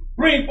tree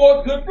bring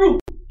forth good fruit.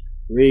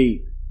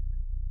 Read.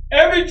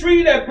 Every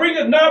tree that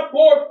bringeth not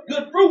forth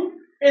good fruit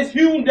is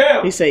hewn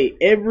down. He say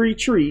every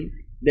tree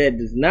that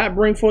does not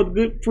bring forth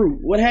good fruit.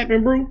 What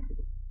happened, bro?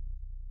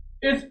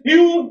 It's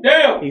hewn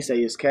down. He say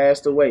it's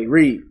cast away.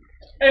 Read.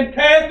 And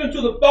cast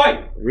into the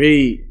fire.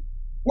 Read.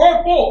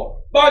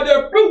 Wherefore, by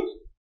their fruits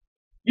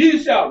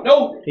ye shall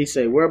know them. He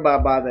say whereby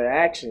by their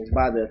actions,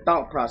 by their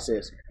thought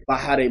process, by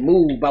how they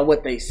move, by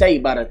what they say,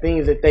 by the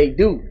things that they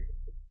do,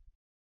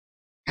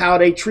 how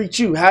they treat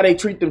you, how they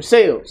treat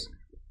themselves.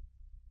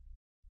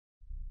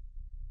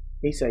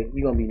 He say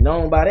you're going to be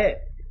known by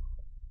that.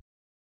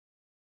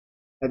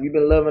 Have you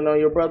been loving on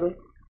your brother?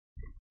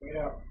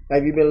 Yeah.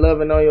 Have you been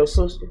loving on your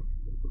sister?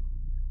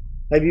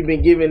 Have you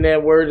been giving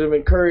that words of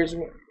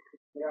encouragement?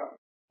 Yeah.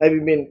 Have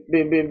you been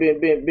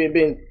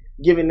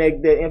giving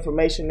that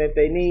information that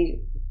they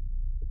need?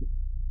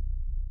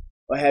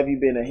 Or have you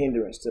been a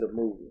hindrance to the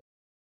movement?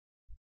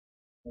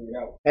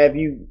 Yeah. Have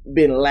you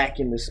been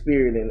lacking the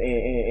spirit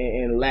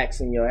and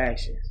lax in your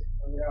actions?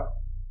 Yeah.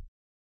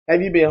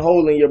 Have you been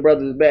holding your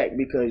brothers back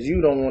because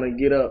you don't want to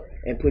get up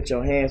and put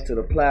your hands to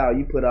the plow?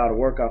 You put all the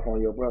work off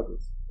on your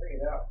brothers. Bring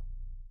it out.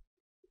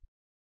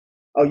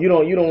 Oh, you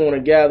don't want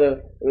to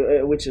gather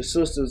with your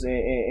sisters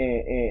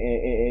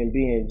and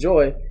be in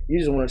joy. You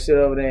just want to sit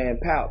over there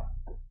and pout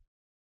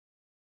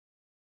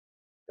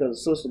because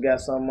a sister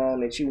got something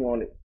on that you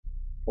wanted,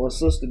 or a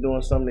sister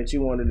doing something that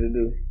you wanted to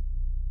do,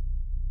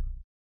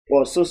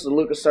 or a sister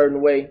look a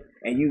certain way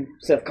and you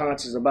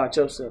self-conscious about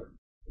yourself.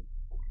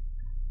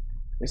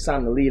 It's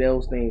time to leave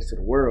those things to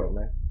the world,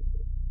 man.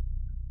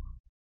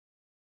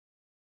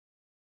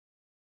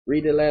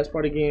 Read the last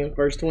part again,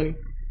 verse 20.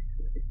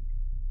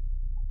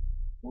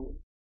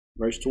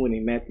 Verse 20,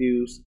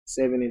 Matthew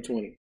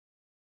 7:20.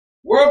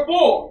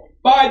 Wherefore,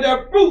 by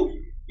their fruits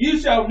you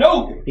shall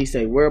know them. He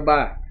say,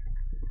 whereby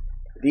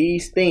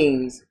these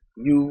things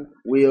you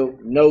will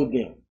know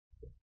them.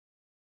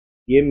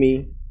 Give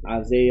me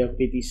Isaiah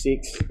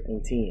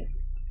 56:10.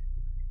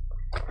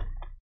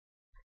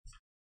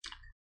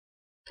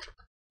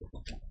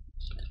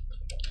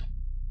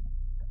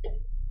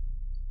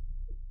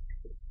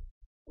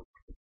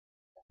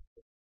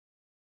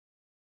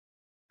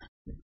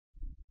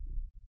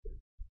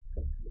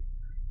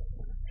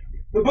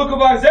 The book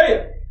of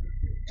Isaiah,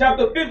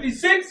 chapter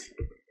 56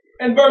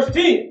 and verse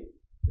 10.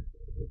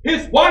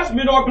 His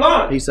watchmen are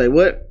blind. He say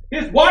what?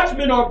 His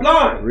watchmen are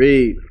blind.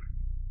 Read.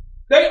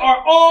 They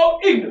are all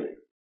ignorant.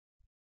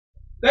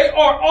 They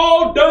are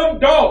all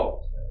dumb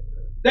dogs.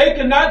 They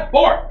cannot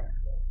bark,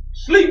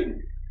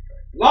 sleeping,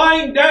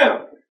 lying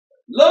down,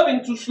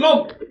 loving to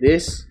slumber.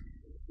 This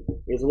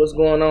is what's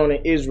going on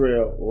in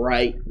Israel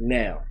right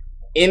now.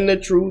 In the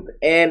truth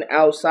and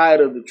outside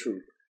of the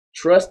truth.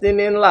 Trusting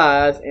in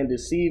lies and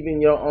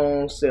deceiving your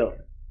own self.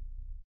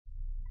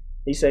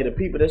 He say the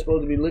people that's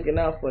supposed to be looking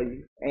out for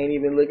you ain't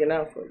even looking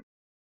out for you.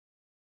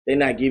 They're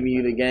not giving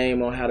you the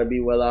game on how to be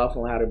well off,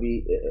 on how to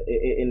be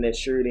in that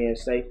surety and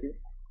safety.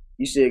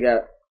 You still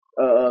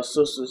got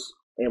sisters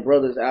and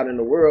brothers out in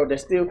the world that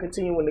still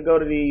continuing to go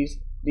to these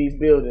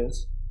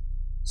buildings,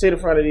 sit in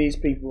front of these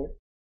people,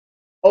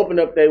 open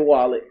up their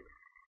wallet,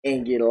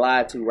 and get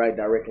lied to right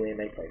directly in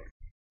their face.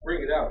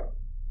 Bring it out.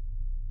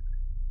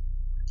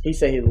 He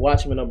said his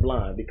watchmen are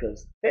blind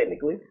because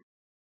technically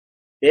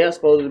they're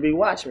supposed to be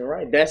watchmen,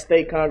 right? That's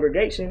their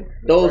congregation.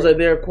 Those are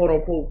their quote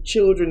unquote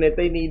children that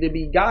they need to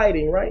be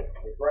guiding, right?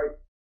 That's right.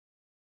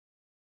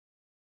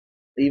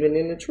 Even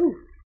in the truth.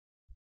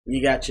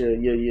 You got your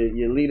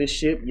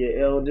leadership, your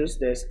elders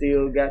that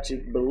still got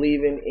you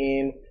believing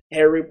in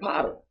Harry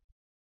Potter.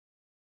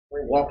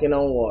 Walking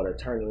on water,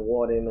 turning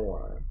water into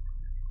wine.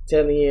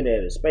 Telling you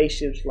that a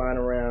spaceship's flying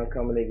around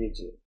coming to get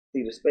you.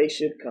 See the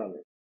spaceship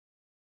coming.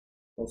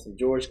 On some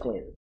George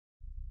Clinton.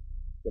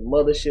 The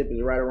mothership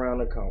is right around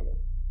the corner.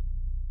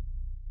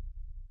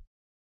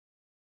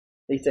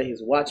 He said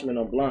his watchmen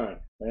are blind,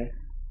 man.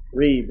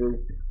 Read, bro.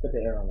 Put the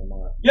air on the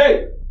mind.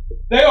 Yea,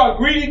 they are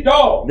greedy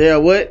dogs. They are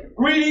what?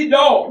 Greedy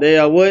dogs. They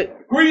are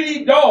what?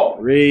 Greedy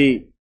dogs.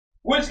 Read.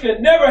 Which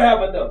can never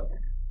have enough.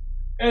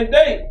 And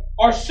they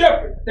are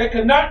shepherds that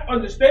cannot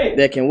understand.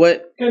 That can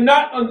what?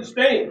 Cannot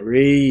understand.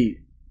 Read.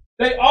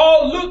 They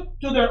all look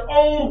to their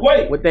own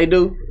way. What they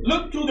do?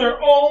 Look to their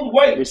own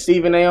way.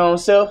 Deceiving their own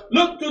self.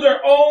 Look to their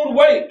own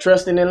way.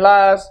 Trusting in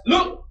lies.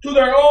 Look to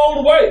their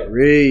own way.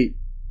 Read.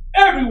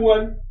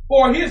 Everyone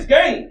for his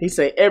gain. He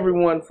say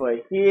everyone for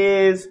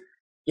his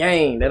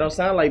gain. That don't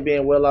sound like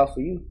being well off for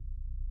you.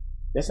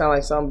 That sound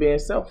like something being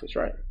selfish,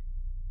 right?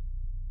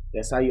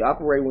 That's how you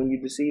operate when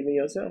you're deceiving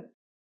yourself.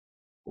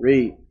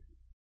 Read.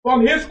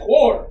 From his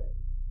quarter.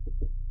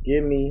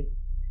 Give me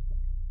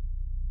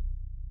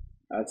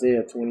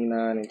Isaiah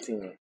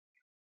 29:10.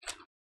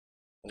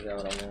 Is that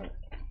what I want?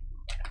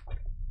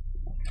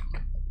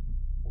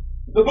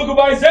 The book of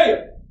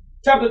Isaiah,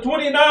 chapter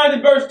 29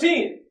 and verse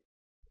 10.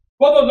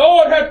 For the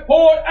Lord hath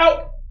poured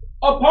out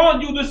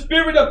upon you the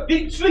spirit of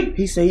deep sleep.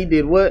 He said he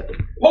did what?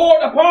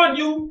 Poured upon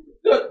you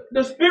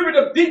the spirit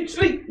of deep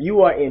sleep.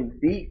 You are in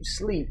deep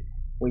sleep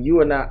when you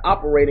are not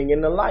operating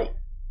in the light.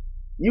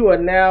 You are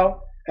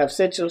now have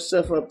set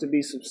yourself up to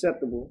be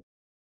susceptible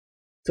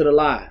to the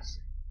lies.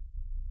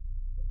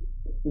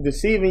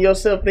 Deceiving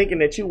yourself thinking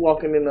that you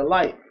walking in the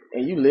light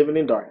and you living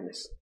in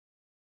darkness.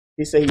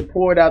 He said he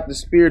poured out the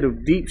spirit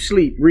of deep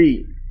sleep.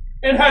 Read.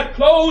 And hath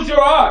closed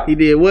your eyes. He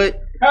did what?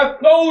 Hath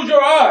closed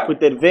your eyes. Put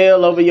that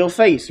veil over your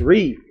face.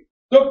 Read.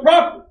 The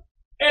prophet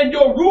and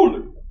your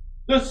ruler,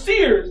 the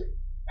seers,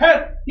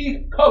 hath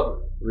he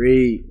covered.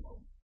 Read.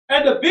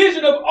 And the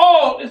vision of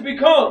all is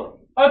become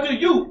unto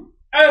you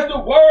as the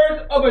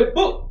words of a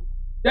book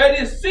that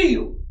is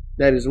sealed.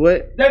 That is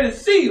what? That is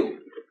sealed.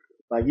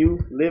 By you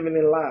living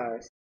in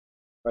lies,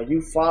 by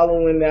you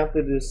following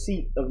after the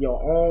deceit of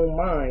your own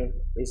mind,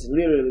 it's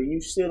literally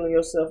you sealing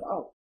yourself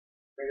out.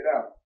 Check it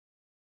out.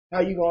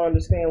 How you gonna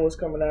understand what's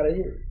coming out of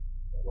here?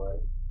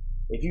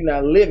 If you're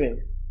not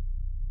living,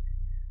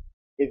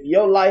 if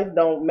your life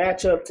don't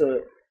match up to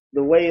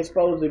the way it's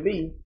supposed to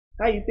be,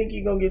 how you think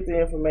you're gonna get the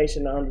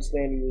information, the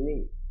understanding you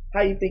need?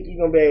 How you think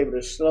you're gonna be able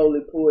to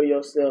slowly pull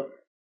yourself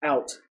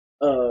out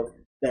of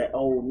that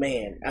old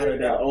man, out of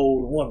that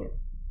old woman?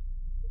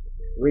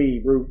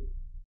 Read, bro.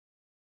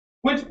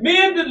 Which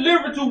men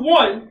deliver to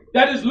one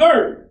that is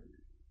learned,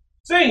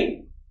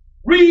 saying,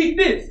 read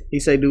this. He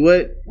say, do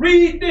what?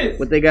 Read this.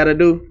 What they gotta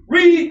do?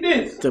 Read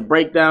this. To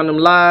break down them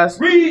lies.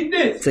 Read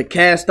this. To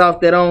cast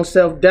off that own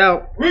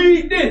self-doubt.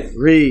 Read this.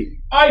 Read.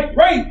 I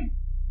prayed thee.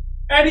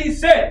 And he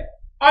said,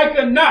 I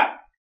cannot,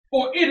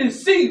 for it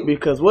is sealed.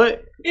 Because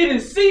what? It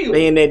is sealed.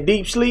 They in that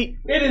deep sleep.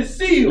 It is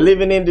sealed.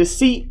 Living in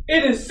deceit.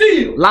 It is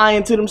sealed.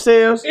 Lying to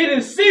themselves. It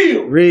is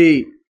sealed.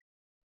 Read.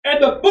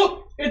 And the book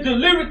is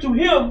delivered to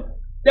him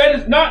that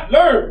is not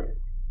learned,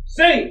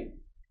 saying,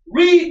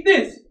 read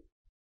this.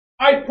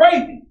 I pray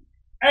thee.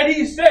 And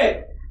he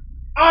said,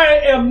 I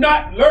am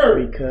not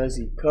learned. Because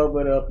he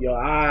covered up your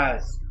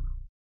eyes.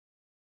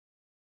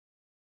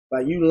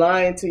 By you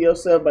lying to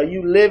yourself, by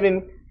you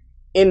living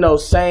in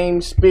those same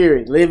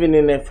spirits, living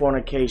in that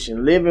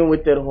fornication, living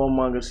with that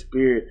whoremonger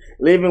spirit,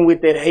 living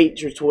with that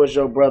hatred towards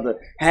your brother,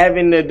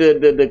 having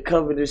the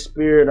covetous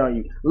spirit on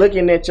you,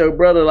 looking at your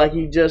brother like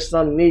he just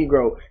some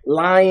Negro,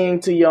 lying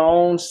to your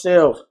own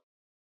self,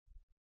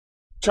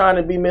 trying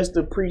to be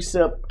Mr.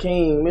 Precept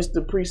King,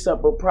 Mr.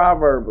 Precept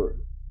Proverber,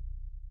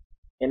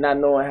 and not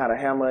knowing how to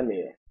hammer a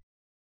nail.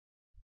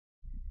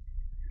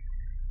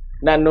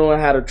 Not knowing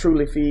how to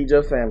truly feed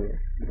your family.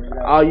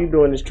 All you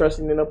doing is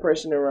trusting in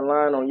oppression and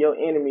relying on your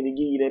enemy to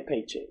give you that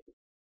paycheck.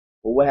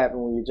 But what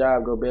happened when your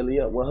job go belly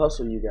up? What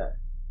hustle you got?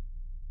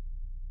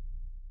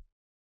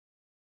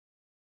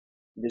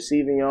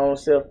 Deceiving your own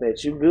self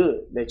that you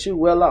good, that you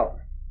well off,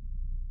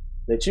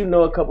 that you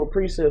know a couple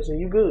precepts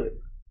and you good.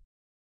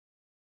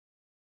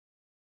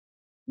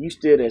 You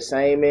still that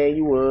same man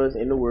you was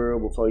in the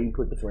world before you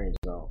put the fringes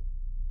on.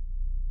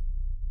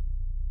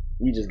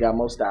 You just got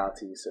more style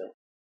to yourself.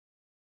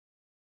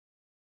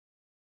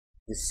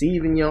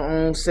 Deceiving your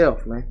own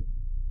self, man.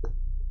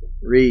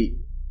 Read.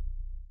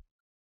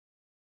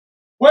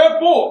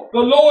 Wherefore the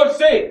Lord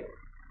said,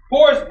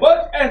 for as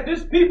much as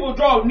this people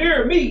draw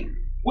near me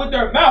with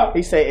their mouth.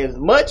 He said, as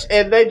much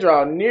as they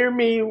draw near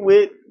me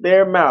with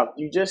their mouth.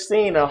 You just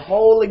seen a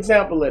whole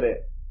example of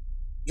that.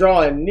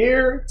 Drawing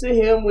near to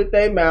him with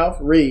their mouth.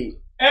 Read.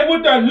 And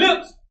with their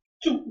lips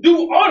to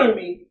do honor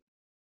me,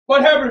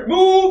 but have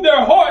removed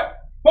their heart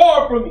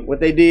far from me. What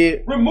they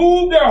did?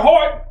 Remove their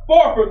heart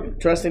far from me.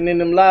 Trusting in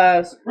them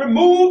lies.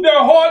 Remove their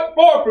heart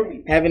far from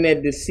me. Having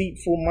that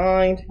deceitful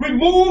mind.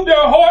 Remove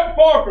their heart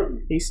far from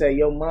me. He said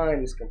your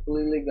mind is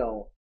completely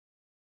gone.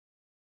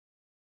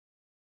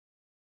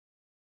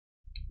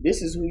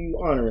 This is who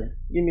you honoring.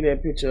 Give me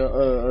that picture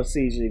of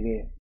Caesar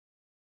again.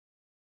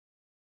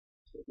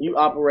 You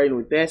operating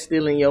with that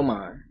still in your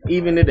mind.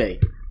 Even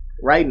today.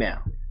 Right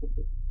now.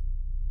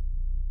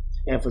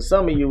 And for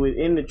some of you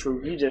within the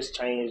truth, you just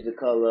changed the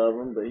color of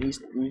him, but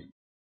he's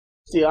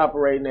still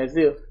operating as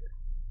if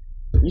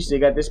you still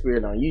got the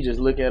spirit on. You just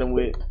look at him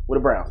with a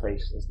brown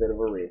face instead of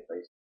a red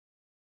face.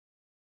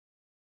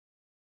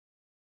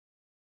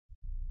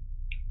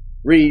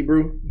 Read,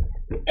 bro.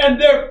 And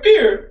their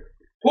fear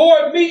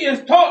toward me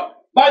is taught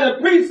by the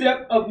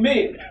precept of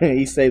men.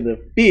 He say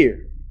the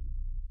fear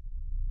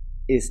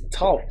is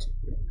taught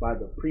by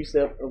the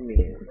precept of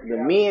men. The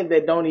men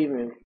that don't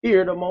even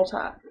fear the Most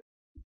High.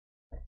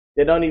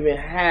 They don't even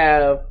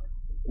have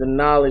the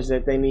knowledge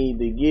that they need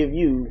to give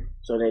you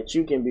so that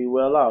you can be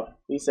well off.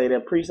 He say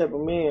that precept of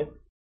men,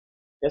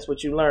 that's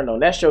what you learned on.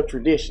 That's your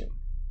tradition.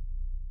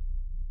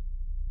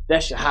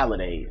 That's your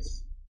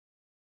holidays.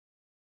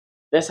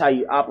 That's how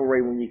you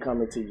operate when you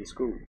come into your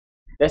school.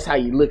 That's how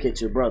you look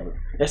at your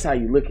brother. That's how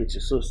you look at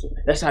your sister.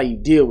 That's how you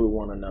deal with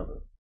one another.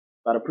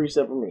 By the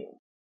precept of men.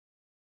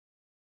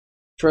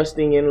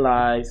 trusting in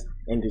lies,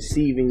 and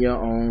deceiving your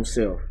own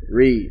self.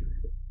 Read.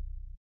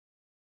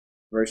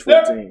 Verse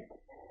 14.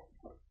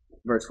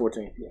 Verse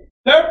 14.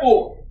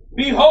 Therefore,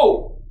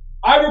 behold,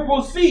 I will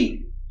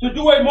proceed to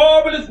do a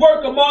marvelous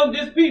work among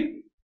this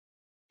people,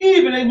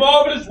 even a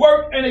marvelous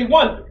work and a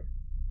wonder.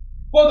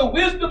 For the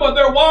wisdom of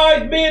their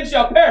wise men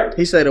shall perish.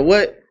 He said the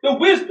what? The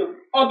wisdom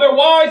of their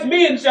wise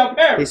men shall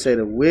perish. He said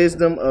the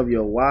wisdom of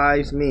your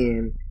wise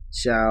men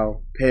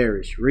shall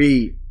perish.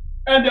 Read.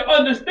 And the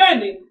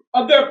understanding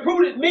of their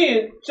prudent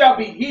men shall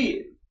be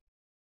hid.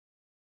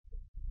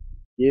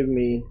 Give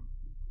me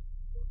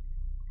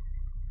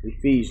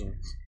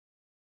Ephesians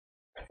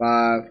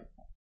 5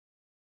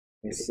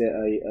 and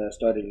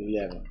start at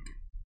 11.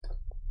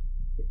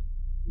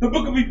 The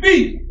book of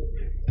Ephesians,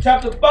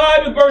 chapter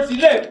 5 and verse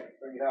 11.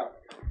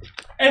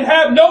 And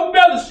have no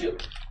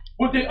fellowship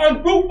with the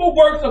unfruitful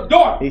works of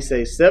darkness. He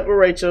says,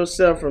 separate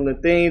yourself from the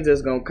things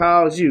that's going to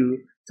cause you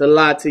to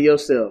lie to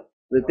yourself.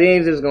 The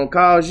things that's going to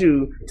cause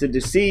you to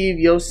deceive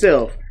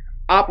yourself,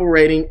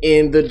 operating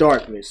in the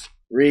darkness.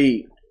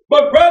 Read.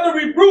 But rather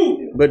reprove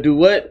him. But do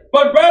what?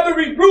 But rather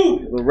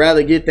reprove him. But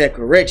rather get that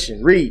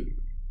correction. Read.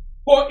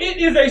 For it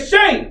is a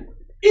shame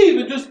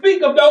even to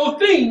speak of those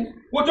things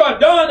which are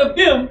done of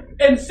them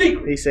in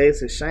secret. He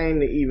says it's a shame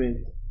to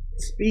even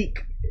speak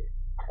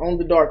on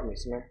the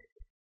darkness, man.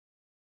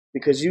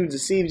 Because you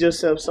deceived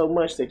yourself so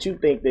much that you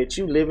think that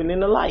you living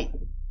in the light.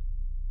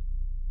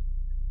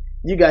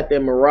 You got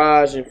that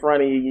mirage in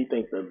front of you. You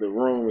think that the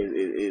room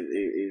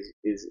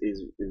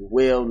is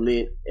well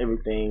lit,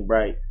 everything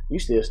bright. You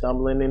still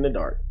stumbling in the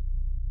dark,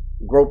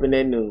 groping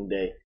at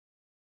noonday.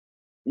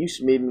 You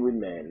smitten with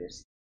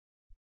madness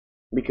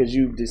because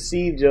you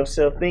deceived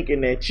yourself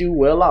thinking that you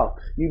well off.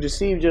 You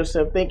deceived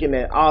yourself thinking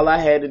that all I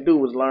had to do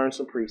was learn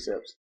some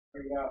precepts.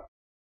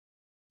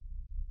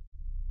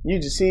 You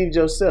deceived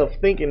yourself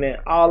thinking that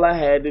all I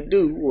had to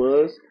do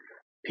was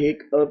pick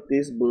up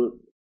this book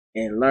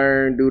and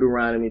learn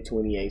Deuteronomy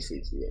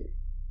 28:68.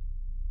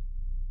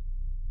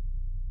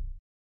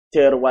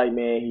 Tell the white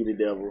man he the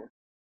devil.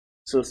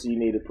 Sister, you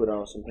need to put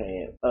on some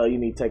pants. You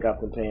need to take off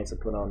the pants and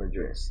put on a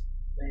dress.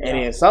 And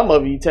then some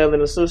of you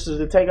telling the sisters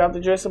to take off the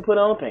dress and put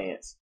on the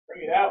pants.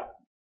 Bring it out.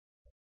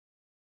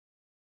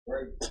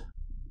 Right.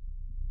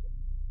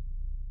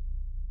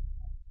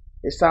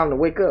 It's time to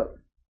wake up.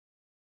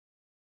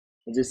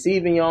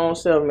 Deceiving your own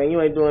self, man.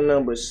 You ain't doing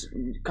nothing but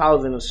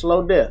causing a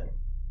slow death.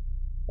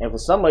 And for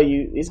some of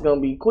you, it's going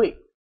to be quick.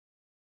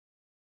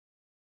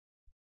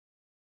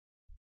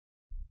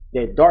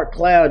 That dark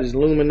cloud is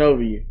looming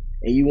over you.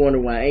 And you wonder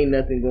why ain't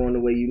nothing going the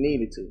way you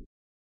need it to.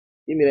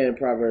 Give me that in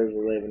Proverbs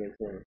 11 and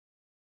 20.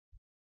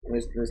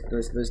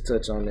 Let's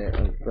touch on that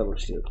on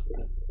fellowship.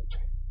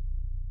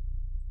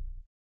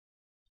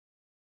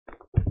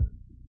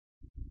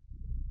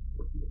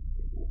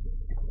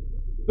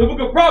 The book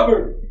of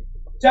Proverbs,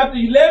 chapter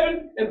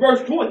 11 and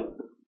verse 20.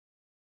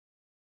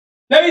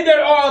 They that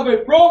are of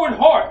a froward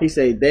heart. He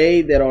say,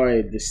 they that are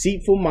a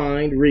deceitful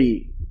mind,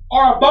 read.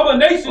 Are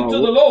abomination to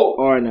the Lord.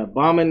 Are an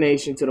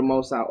abomination to the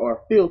Most High,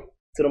 or filth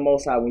to the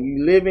Most High. When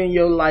you live in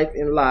your life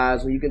in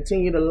lies, when you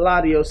continue to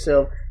lie to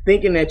yourself,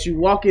 thinking that you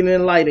walking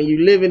in light and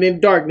you living in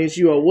darkness,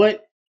 you are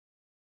what?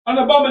 An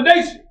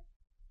abomination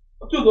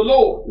to the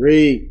Lord.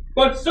 Read.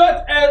 But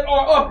such as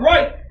are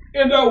upright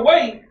in their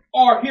way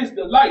are his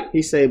delight.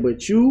 He say,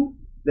 but you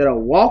that are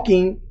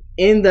walking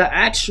in the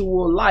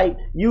actual light,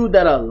 you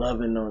that are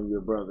loving on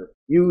your brother,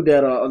 you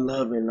that are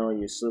loving on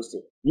your sister,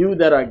 you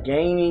that are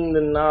gaining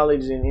the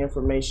knowledge and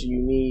information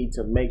you need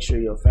to make sure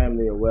your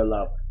family are well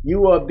off.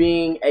 You are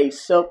being a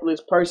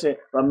selfless person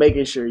by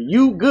making sure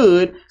you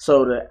good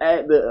so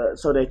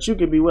that you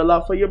can be well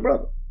off for your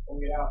brother.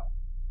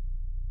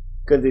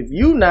 Because if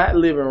you not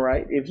living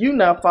right, if you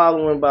not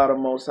following by the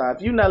Most High,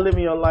 if you not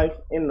living your life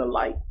in the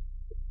light,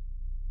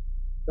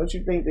 don't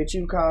you think that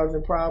you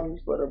causing problems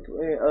for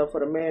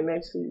the man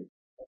next to you?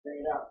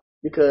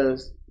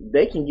 Because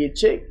they can get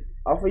checked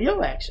off of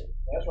your action.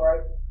 That's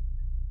right.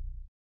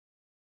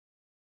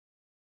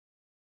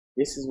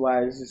 This is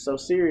why this is so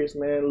serious,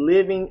 man.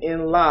 Living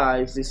in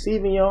lies,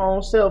 deceiving your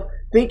own self,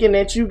 thinking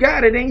that you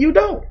got it and you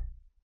don't.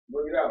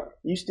 Bring it out.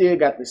 You still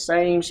got the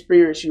same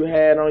spirits you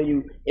had on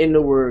you in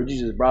the word. You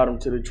just brought them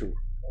to the truth.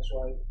 That's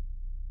right.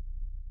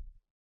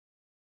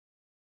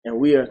 And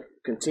we are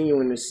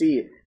continuing to see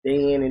it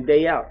day in and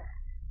day out.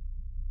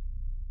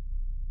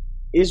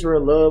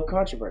 Israel loved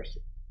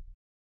controversy.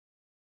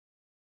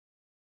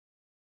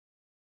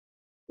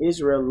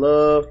 Israel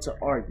loved to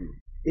argue.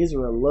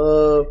 Israel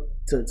loved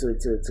to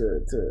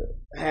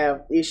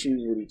have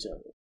issues with each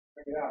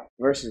other.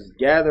 Versus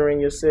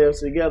gathering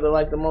yourselves together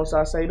like the Most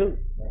High say do.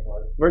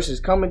 Versus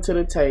coming to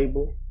the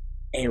table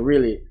and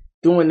really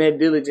doing that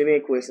diligent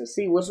inquest and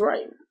see what's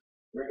right.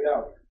 Bring it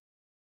out.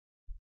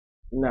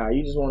 Nah,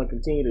 you just want to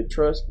continue to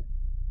trust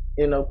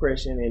in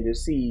oppression and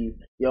deceive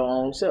your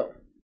own self.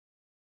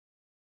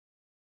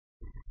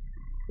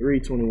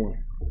 Read 21.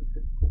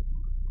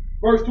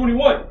 Verse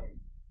 21.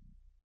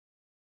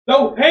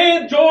 Though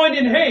hand joined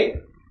in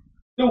hand,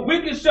 the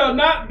wicked shall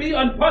not be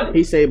unpunished.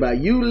 He say by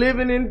you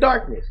living in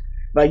darkness,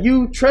 by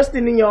you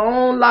trusting in your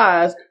own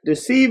lies,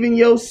 deceiving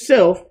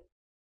yourself,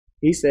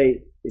 he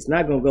say, it's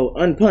not going to go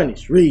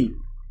unpunished. Read.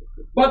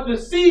 But the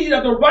seed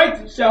of the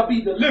righteous shall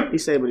be delivered. He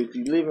said, but if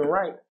you living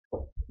right,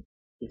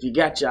 if you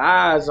got your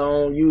eyes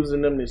on,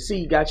 using them to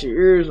see, got your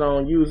ears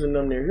on, using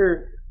them to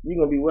hear, you're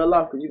going to be well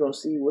off because you're going to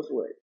see what's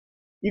what.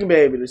 You can be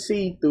able to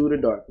see through the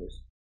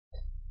darkness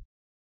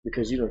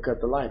because you done cut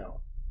the light on.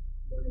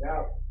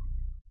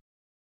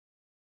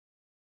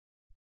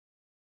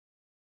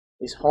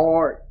 It's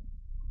hard.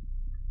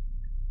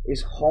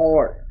 It's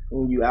hard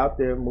when you out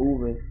there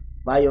moving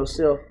by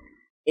yourself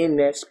in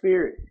that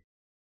spirit,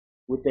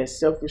 with that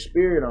selfish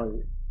spirit on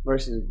you,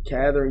 versus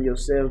gathering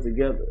yourselves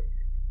together,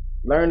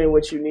 learning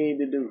what you need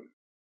to do,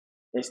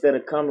 instead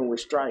of coming with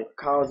strife,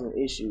 causing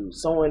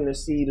issues, sowing the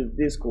seed of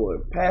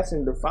discord,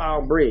 passing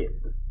defiled bread.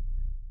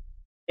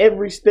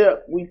 Every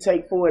step we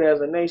take forward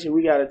as a nation,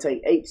 we got to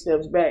take 8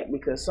 steps back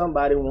because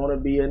somebody want to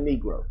be a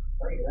Negro.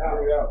 Bring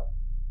it out.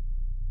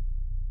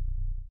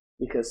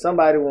 Because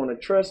somebody want to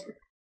trust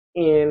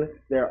in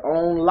their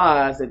own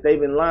lies that they've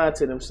been lying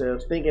to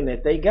themselves, thinking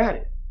that they got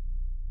it.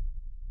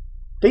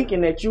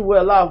 Thinking that you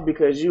well off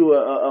because you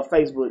a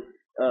Facebook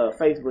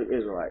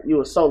Israelite.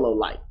 You a solo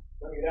light.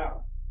 Bring it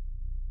out.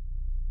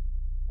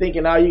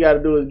 Thinking all you got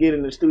to do is get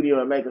in the studio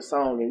and make a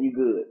song and you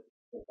good.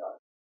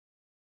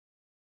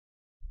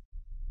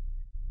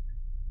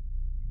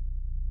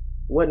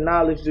 What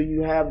knowledge do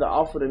you have to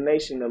offer the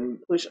nation to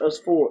push us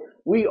forward?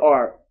 We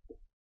are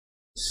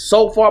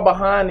so far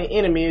behind the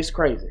enemy, it's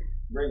crazy.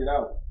 Bring it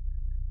out.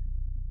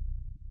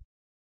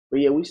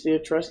 But yet we still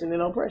trusting in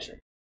oppression.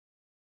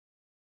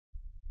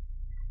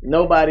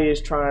 Nobody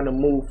is trying to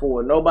move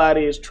forward.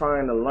 Nobody is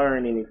trying to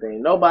learn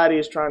anything. Nobody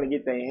is trying to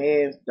get their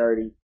hands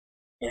dirty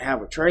and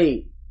have a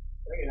trade.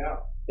 Bring it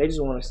out. They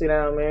just want to sit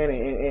down, man,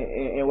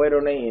 and wait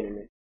on their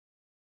enemy.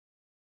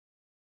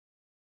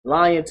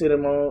 Lying to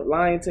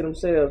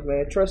themselves,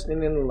 man,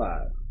 trusting in the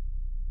lie.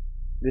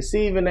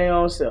 Deceiving their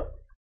own self.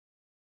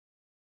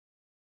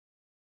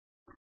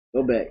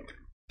 Go back.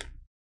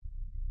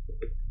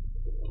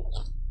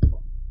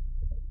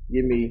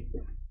 Give me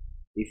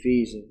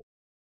Ephesians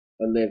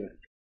 11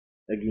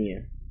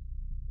 again.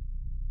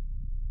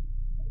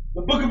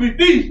 The book of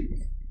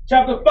Ephesians,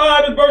 chapter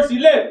 5 and verse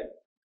 11.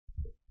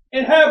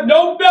 And have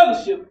no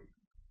fellowship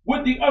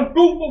with the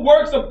unfruitful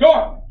works of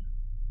darkness,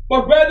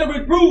 but rather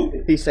reprove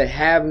it. He said,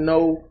 have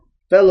no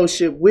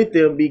fellowship with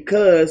them,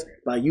 because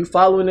by you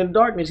following in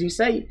darkness, he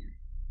say,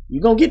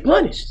 you're going to get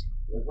punished.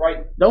 That's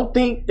right. Don't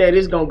think that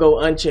it's going to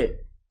go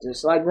unchecked.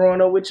 Just like growing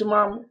up with your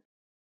mama.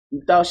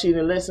 You thought she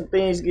didn't let some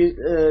things get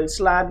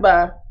slide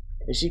by,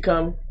 and she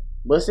come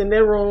bust in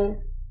their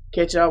room,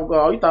 catch you off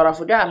guard. Oh, you thought I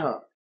forgot, huh?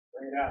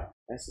 Bring it out.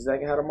 That's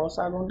exactly how the Most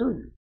High gonna do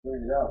you.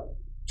 Bring it out.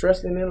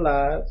 Trusting in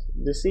lies,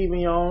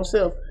 deceiving your own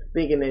self,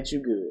 thinking that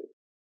you good.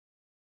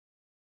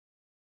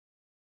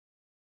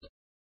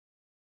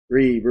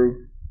 Read, bro.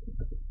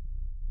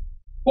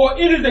 For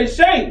it is a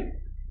shame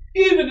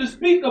even to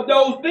speak of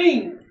those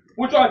things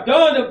which are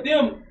done of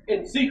them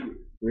in secret.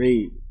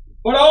 Read.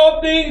 But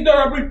all things that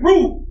are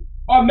reproved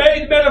are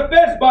made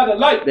manifest by the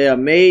light. They are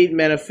made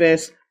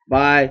manifest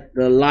by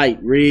the light.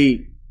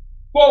 Read.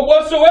 For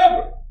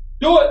whatsoever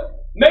doeth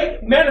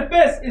make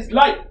manifest is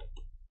light.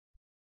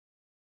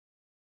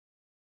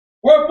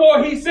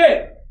 Wherefore he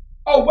said,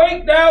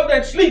 awake thou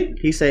that sleepest.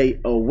 He say,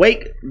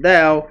 awake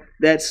thou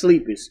that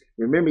sleepest.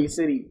 Remember, he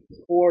said he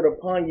poured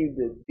upon you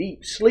the deep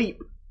sleep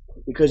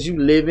because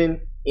you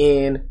living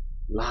in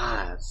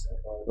lies.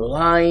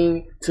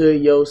 Lying to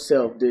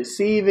yourself,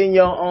 deceiving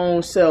your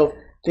own self,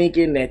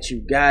 thinking that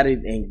you got it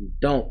and you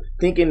don't.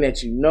 Thinking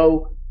that you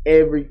know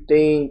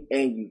everything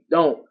and you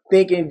don't.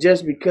 Thinking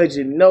just because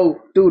you know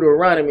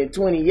Deuteronomy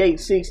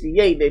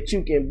 28:68 that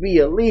you can be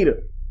a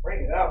leader.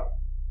 Bring it out.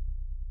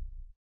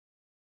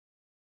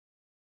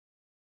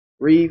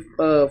 Read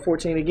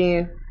 14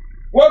 again.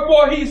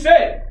 Wherefore he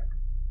said,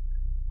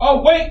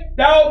 awake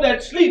thou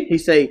that sleep. He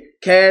say,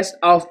 cast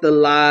off the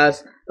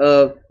lies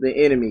of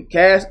the enemy.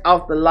 Cast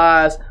off the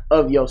lies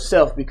of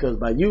yourself, because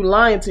by you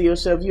lying to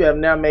yourself, you have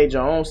now made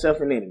your own self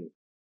an enemy.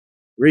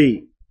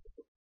 Read.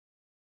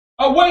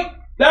 Awake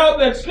thou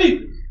that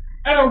sleepest,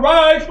 and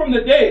arise from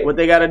the dead. What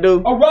they got to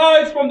do?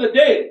 Arise from the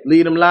dead.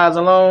 Leave them lies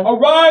alone.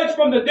 Arise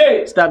from the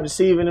dead. Stop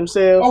deceiving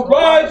themselves.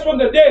 Arise from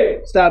the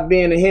dead. Stop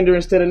being a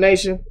hindrance to the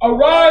nation.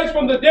 Arise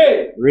from the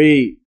dead.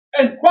 Read.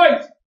 And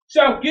Christ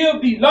shall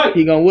give thee light.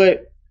 He gonna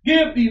what?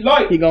 Give thee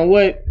light. He gonna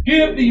what?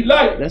 Give thee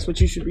light. That's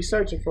what you should be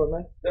searching for,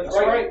 man. That's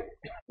right.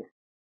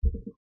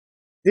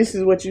 This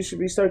is what you should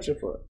be searching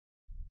for.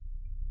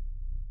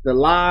 The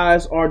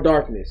lies are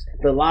darkness.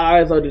 The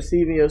lies are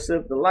deceiving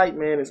yourself. The light,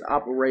 man, is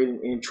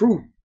operating in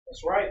truth.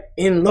 That's right.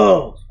 In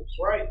love. That's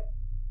right.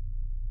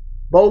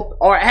 Both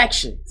are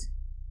actions.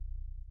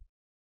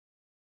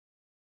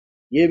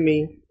 Give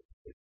me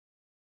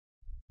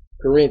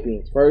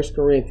Corinthians. 1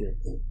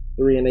 Corinthians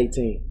 3 and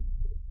 18.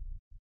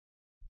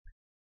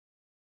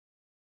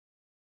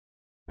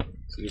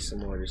 Let's get some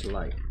more of this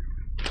light.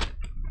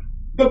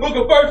 The book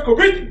of 1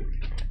 Corinthians,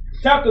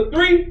 chapter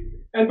 3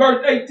 and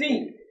verse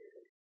 18.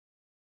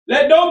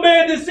 Let no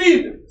man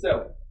deceive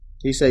himself.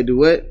 He say, do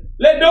what?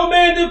 Let no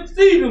man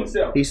deceive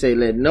himself. He say,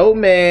 let no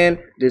man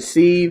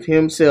deceive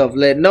himself.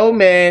 Let no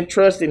man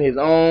trust in his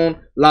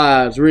own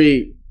lies.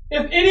 Read.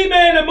 If any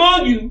man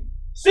among you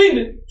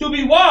seemeth to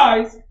be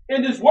wise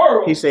in this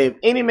world. He say, if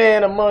any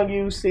man among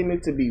you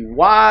seemeth to be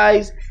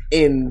wise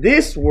in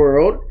this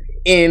world,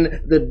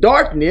 in the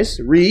darkness,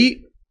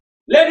 read.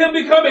 Let him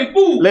become a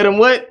fool. Let him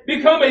what?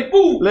 Become a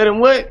fool. Let him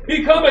what?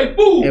 Become a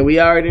fool. And we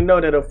already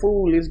know that a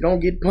fool is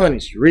going to get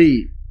punished.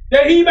 Read.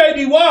 That he may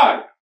be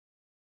wise.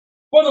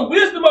 For the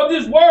wisdom of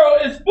this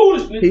world is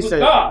foolishness with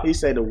God. He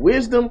said the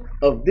wisdom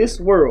of this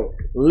world,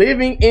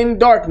 living in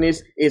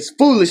darkness, is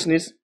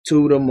foolishness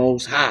to the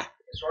Most High.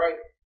 That's right.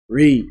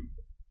 Read.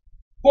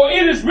 For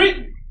it is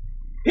written,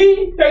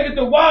 he taketh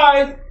the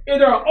wise in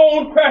their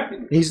own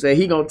craftiness. He said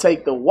he going to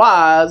take the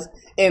wise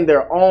in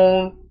their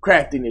own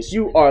craftiness.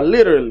 You are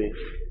literally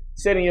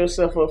setting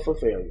yourself up for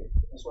failure.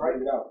 That's right.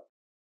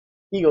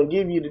 He going to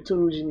give you the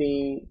tools you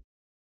need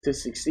to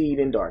succeed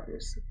in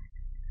darkness,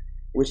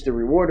 which the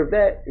reward of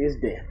that is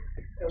death.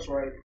 That's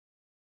right.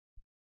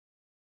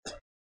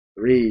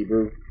 Read,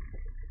 bro.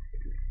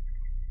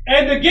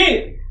 And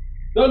again,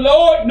 the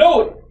Lord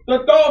knoweth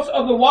the thoughts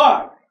of the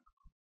wise,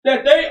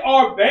 that they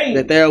are vain.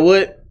 That they are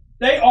what?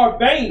 They are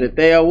vain. That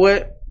they are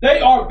what? They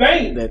are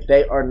vain. That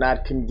they are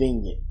not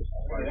convenient.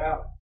 Right.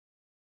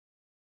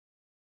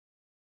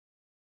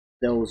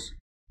 Those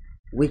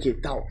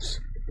wicked thoughts,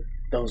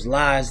 those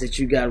lies that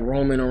you got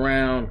roaming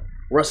around,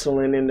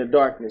 rustling in the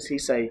darkness. He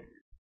say,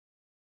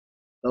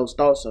 those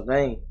thoughts are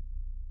vain.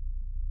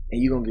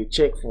 And you're going to get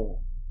checked for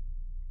them.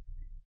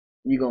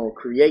 You're going to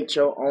create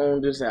your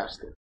own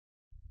disaster.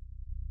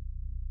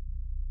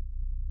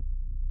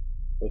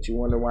 But you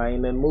wonder why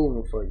ain't nothing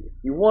moving for you.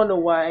 You wonder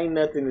why ain't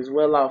nothing is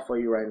well off for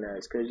you right now.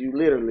 It's because you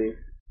literally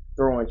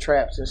throwing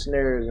traps and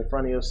snares in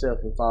front of yourself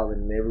and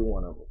falling in every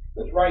one of them.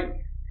 That's right.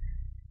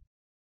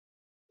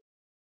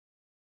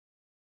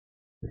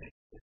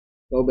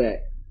 Go back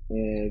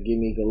and give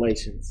me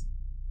Galatians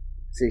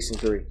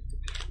 6:3.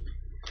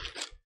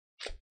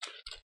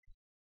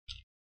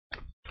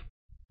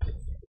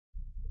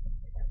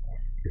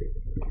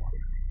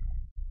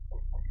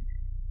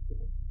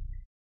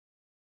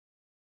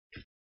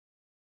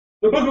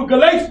 The book of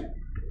Galatians,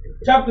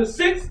 chapter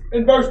 6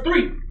 and verse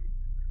 3.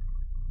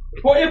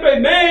 For if a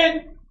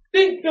man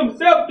think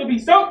himself to be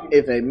something.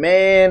 If a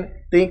man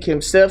think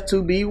himself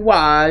to be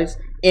wise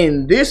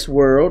in this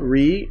world,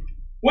 read.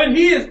 When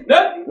he is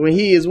nothing. When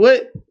he is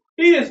what?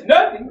 He is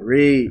nothing.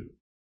 Read.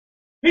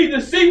 He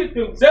deceiveth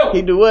himself.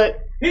 He do what?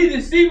 He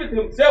deceiveth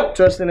himself.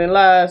 Trusting in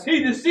lies.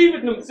 He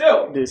deceiveth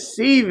himself.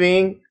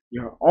 Deceiving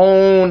your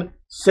own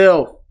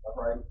self. That's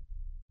right.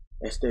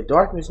 That's that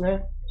darkness, man.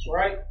 That's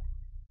right.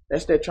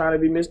 That's that trying to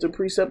be Mr.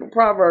 Precept and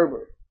Proverb.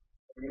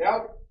 Bring it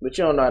out. But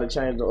you don't know how to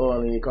change the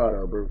oil in your car,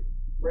 though, bro.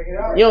 Bring it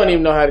out. You don't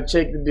even know how to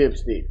check the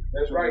dipstick.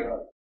 That's right.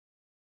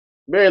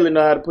 Barely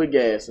know how to put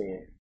gas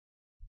in.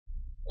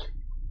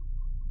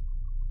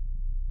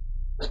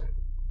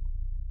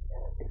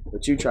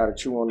 But you try to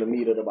chew on the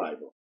meat of the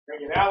Bible.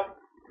 Bring it out.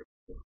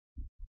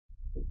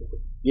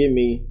 Give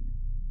me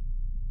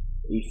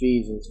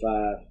Ephesians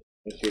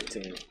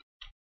 5:15.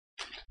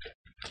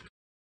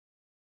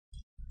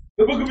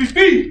 The book of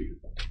Ephesians,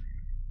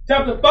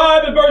 chapter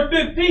 5 and verse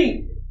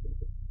 15.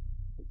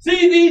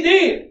 See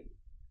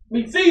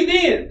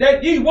then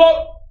that ye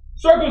walk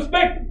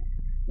circumspectly,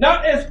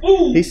 not as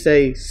fools. He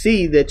say,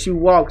 see that you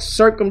walk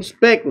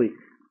circumspectly.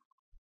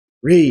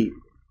 Read.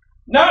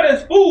 Not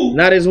as fools.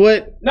 Not as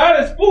what? Not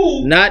as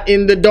fools. Not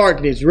in the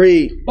darkness.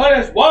 Read. But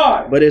as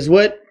wise. But as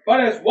what?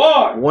 But as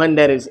wise. One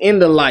that is in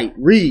the light.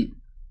 Read.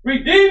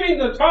 Redeeming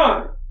the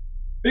time,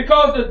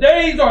 because the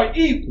days are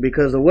evil.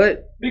 Because of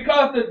what?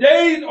 Because the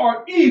days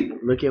are evil.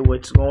 Look at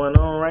what's going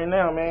on right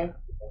now, man.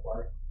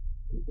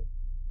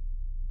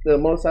 The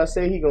Most I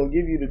say he gonna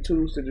give you the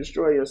tools to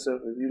destroy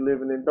yourself if you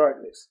living in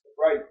darkness.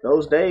 Right.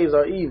 Those days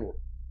are evil.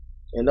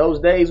 And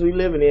those days we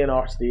living in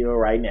are still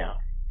right now.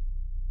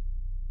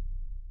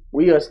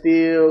 We are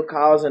still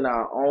causing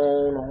our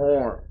own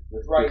harm.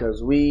 That's right.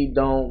 Because we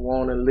don't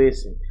want to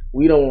listen.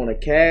 We don't want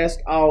to cast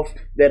off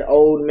that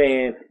old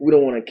man. We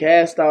don't want to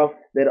cast off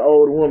that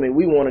old woman.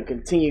 We want to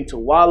continue to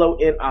wallow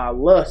in our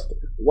lust,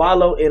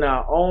 wallow in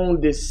our own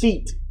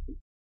deceit,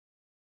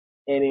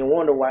 and then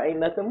wonder why ain't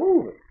nothing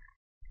moving.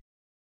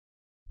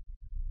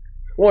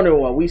 Wonder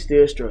why we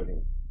still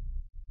struggling.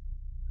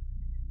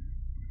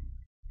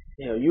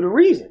 Hell, you the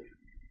reason.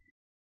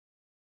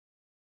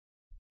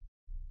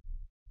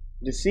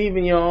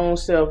 Deceiving your own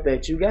self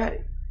that you got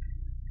it.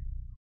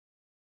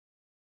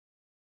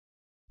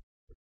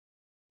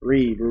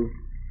 Read, bro.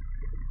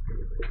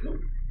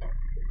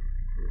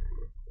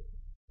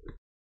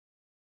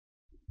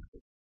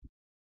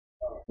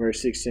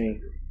 Verse 16.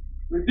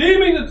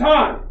 Redeeming the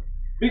time,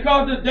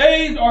 because the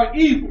days are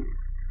evil.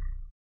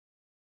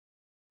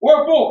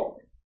 Wherefore,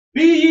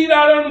 be ye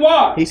not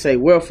unwise. He say,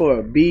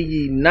 wherefore, be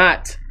ye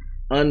not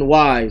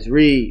unwise.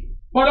 Read.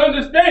 But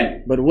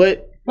understanding. But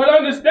what? But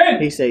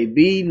understanding. He say,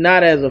 be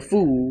not as a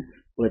fool,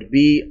 but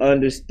be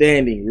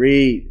understanding.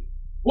 Read.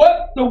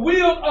 what the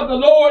will of the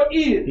Lord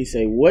is. He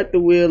say, what the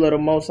will of the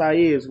Most High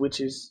is, which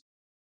is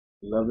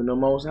loving the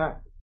Most High.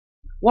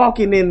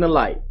 Walking in the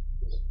light.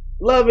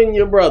 Loving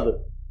your brother.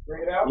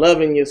 Bring it out.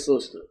 Loving your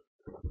sister.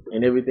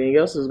 And everything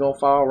else is going to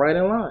fall right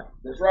in line.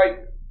 That's right.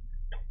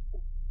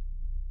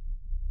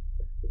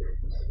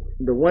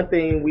 The one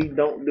thing we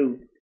don't do,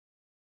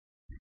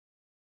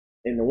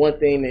 and the one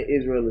thing that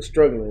Israel is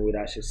struggling with,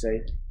 I should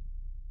say,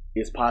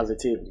 is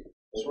positivity.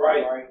 That's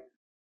right.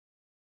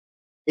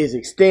 Is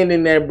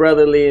extending that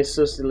brotherly and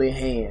sisterly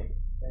hand.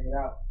 Bring it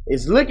out.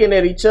 It's looking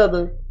at each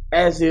other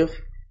as if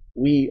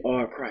we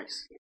are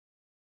Christ.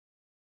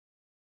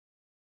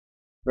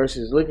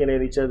 Versus looking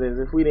at each other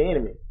as if we the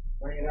enemy.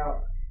 Bring it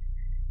out.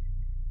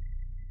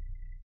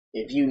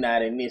 If you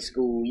not in this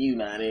school, you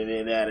not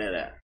in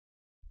that.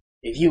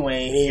 If you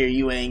ain't here,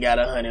 you ain't got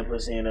 100% of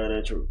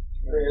the truth.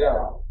 Bring it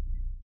out.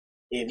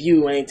 If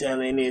you ain't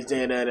telling this,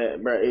 that,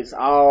 bro, it's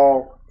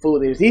all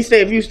foolish. He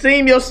said, if you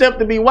seem yourself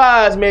to be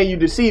wise, man, you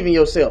deceiving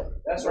yourself.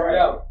 That's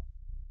right.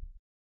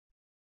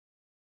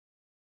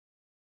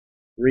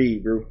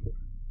 Read, bro.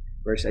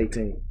 Verse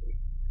 18.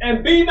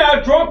 And be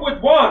not drunk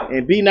with wine.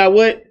 And be not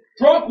what?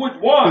 Drunk with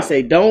wine. He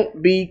say,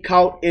 don't be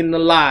caught in the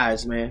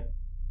lies, man.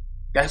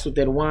 That's what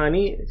that wine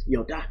is.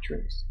 Your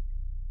doctrines.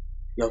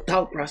 Your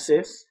thought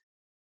process.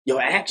 Your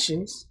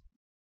actions.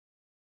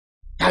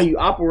 How you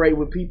operate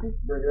with people.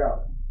 Bring it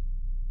out.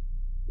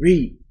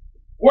 Read.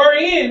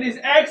 Wherein is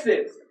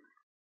access.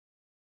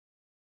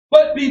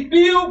 But be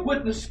filled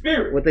with the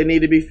Spirit. What they need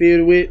to be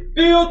filled with?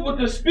 Filled with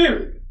the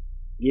Spirit.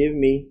 Give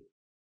me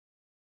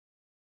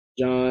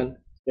John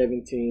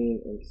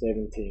 17 and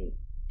 17.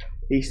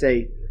 He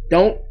say,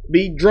 don't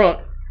be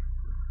drunk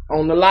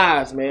on the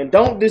lies, man.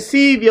 Don't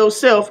deceive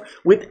yourself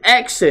with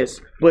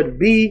access, but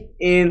be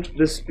in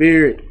the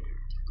Spirit.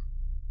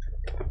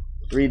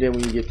 Read that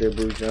when you get there,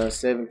 bro. John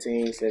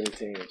 17.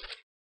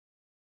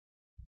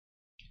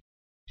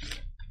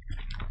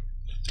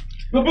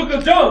 The book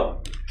of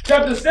John,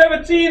 chapter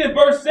 17 and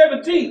verse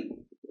 17.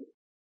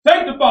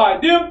 Sanctify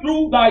them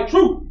through thy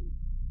truth.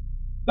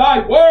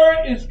 Thy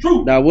word is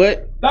truth. Thy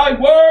what? Thy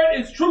word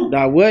is truth.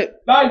 Thy what?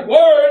 Thy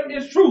word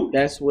is truth.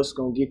 That's what's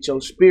going to get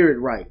your spirit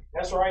right.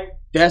 That's right.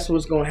 That's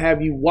what's going to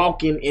have you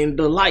walking in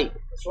the light.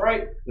 That's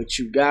right. But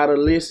you got to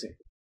listen.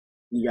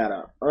 You got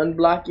to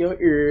unblock your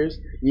ears.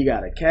 You got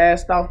to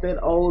cast off that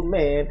old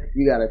man.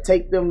 You got to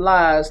take them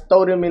lies,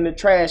 throw them in the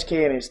trash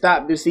can, and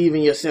stop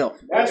deceiving yourself.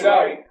 That's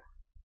right.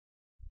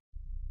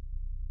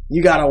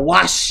 You got to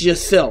wash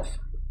yourself.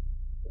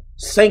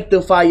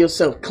 Sanctify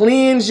yourself.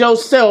 Cleanse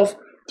yourself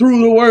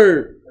through the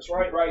word. That's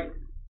right.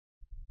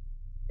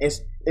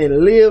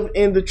 And live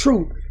in the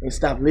truth and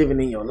stop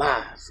living in your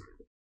lies.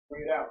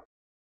 Bring it out.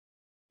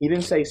 He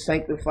didn't say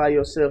sanctify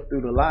yourself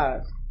through the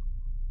lies.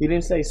 He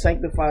didn't say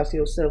sanctify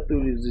yourself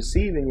through the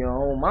deceiving your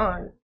own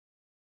mind.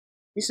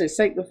 He said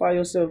sanctify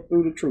yourself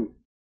through the truth.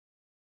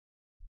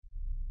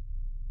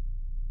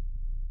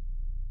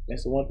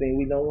 That's the one thing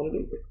we don't want to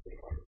do.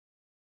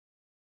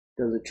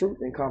 Because the truth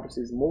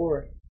encompasses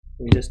more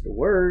than just the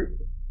word.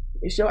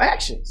 It's your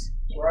actions.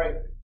 That's right.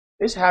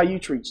 It's how you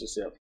treat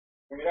yourself.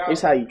 Bring it out.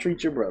 It's how you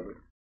treat your brother.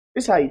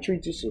 It's how you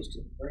treat your sister.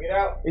 Bring it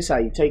out. It's how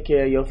you take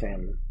care of your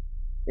family.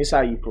 It's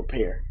how you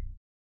prepare.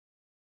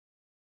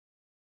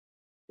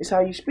 It's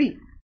how you speak.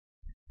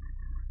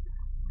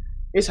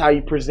 It's how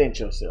you present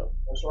yourself.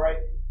 That's right.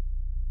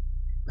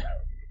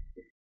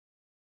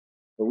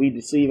 But we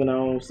deceiving our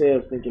own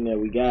selves thinking that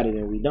we got it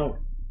and we don't.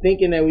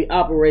 Thinking that we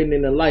operating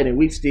in the light and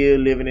we still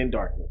living in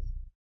darkness.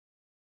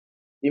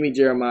 Give me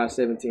Jeremiah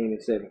 17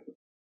 and 7.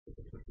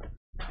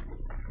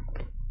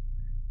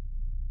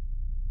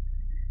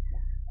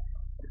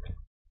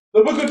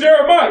 The book of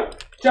Jeremiah,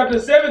 chapter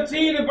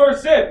 17 and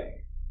verse 7.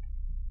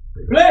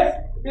 Blessed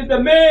is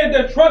the man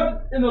that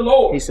trusteth in the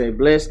Lord. He said,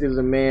 blessed is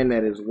the man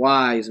that is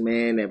wise,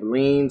 man, that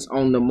leans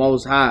on the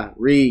Most High.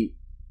 Read.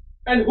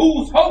 And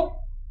whose hope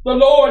the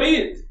Lord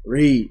is.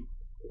 Read.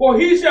 For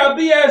he shall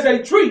be as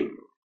a tree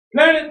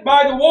planted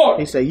by the water.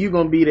 He said, you're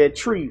going to be that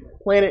tree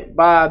planted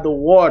by the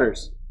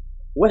waters.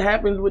 What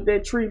happens with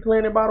that tree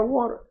planted by the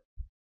water?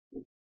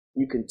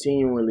 You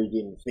continually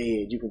getting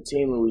fed. You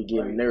continually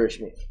getting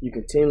nourishment. You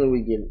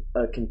continually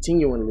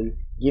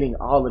getting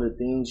all of the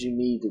things you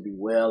need to be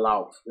well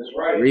off. That's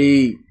right.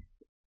 Read.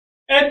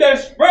 And that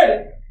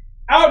spreadeth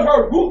out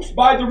her roots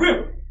by the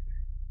river,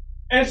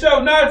 and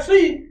shall not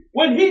see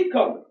when heat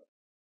cometh.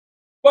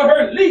 But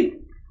her leaf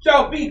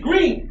shall be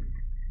green,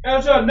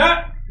 and shall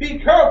not be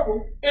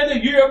careful in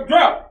the year of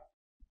drought,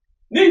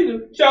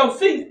 neither shall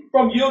cease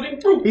from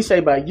yielding fruit. He say,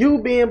 by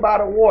you being by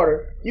the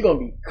water, you're going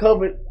to be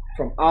covered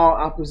from all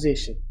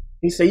opposition.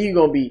 He say you're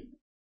going to be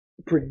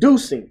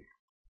producing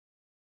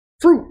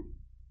fruit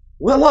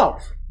well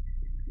off.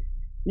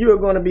 You are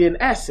going to be an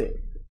asset.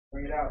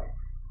 Bring it out.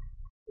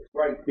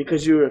 Right.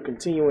 Because you are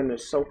continuing to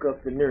soak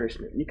up the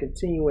nourishment. You're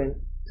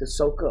continuing to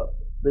soak up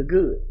the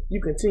good.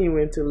 You're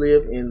continuing to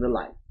live in the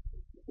light.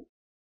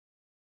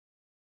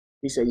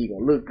 He said you're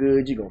going to look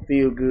good. You're going to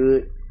feel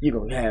good. You're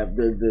going to have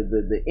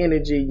the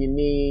energy you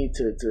need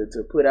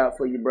to put out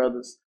for your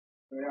brothers.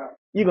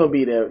 You're going to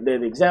be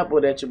that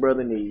example that your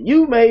brother needs.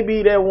 You may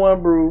be that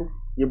one, bro.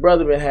 Your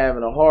brother been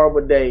having a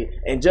horrible day,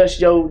 and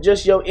just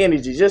your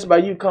energy, just by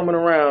you coming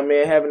around,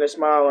 man, having a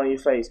smile on your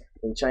face,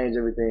 can change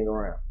everything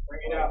around.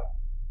 Bring it out.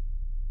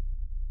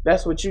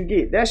 That's what you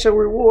get. That's your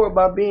reward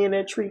by being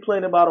that tree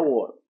planted by the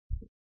water.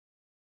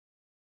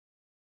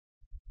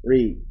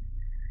 Read.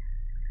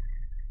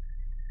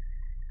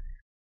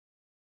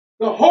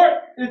 The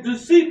heart is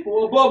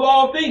deceitful above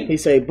all things. He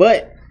say,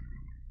 but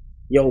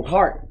your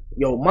heart,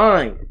 your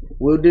mind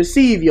will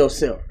deceive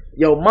yourself.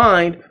 Your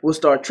mind will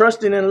start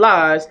trusting in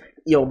lies.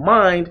 Your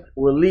mind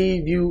will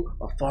leave you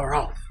afar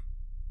off.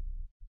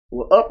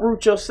 Will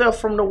uproot yourself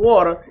from the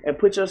water and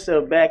put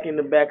yourself back in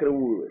the back of the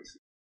woods.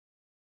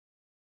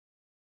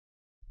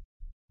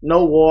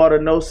 No water,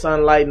 no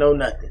sunlight, no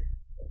nothing.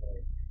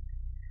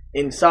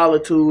 In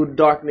solitude,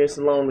 darkness,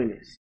 and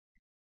loneliness.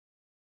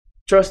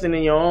 Trusting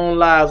in your own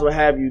lives will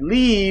have you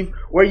leave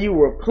where you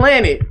were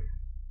planted,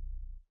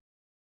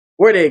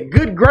 where the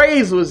good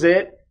graves was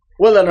at,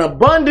 with an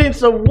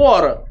abundance of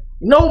water,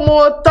 no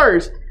more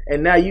thirst,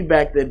 and now you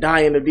back to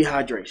dying of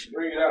dehydration.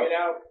 Bring it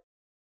out.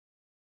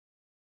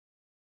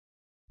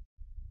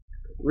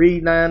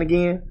 Read 9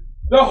 again.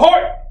 The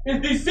heart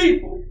is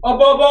deceitful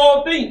above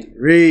all things.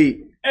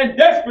 Read. And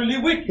desperately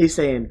wicked. He's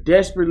saying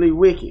desperately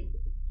wicked.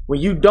 When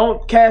you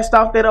don't cast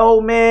off that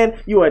old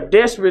man, you are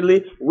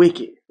desperately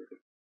wicked.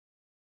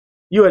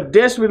 You are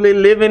desperately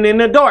living in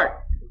the dark,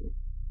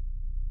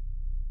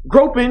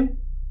 groping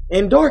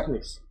in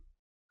darkness.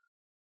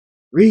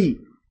 Read.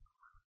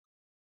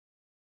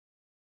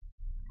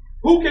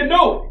 Who can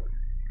know it?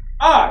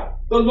 I,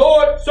 the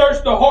Lord,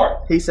 search the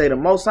heart. He say the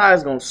Most High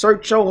is going to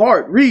search your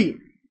heart. Read.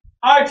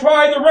 I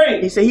try the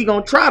reins. He said he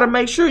going to try to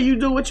make sure you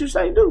do what you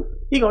say do.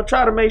 He going to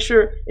try to make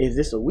sure, is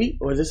this a wheat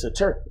or is this a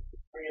turkey?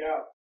 Bring it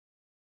out.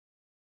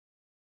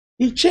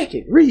 He check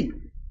it. Read.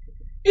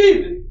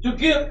 Even to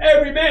give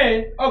every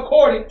man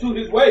according to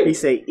his ways. He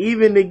say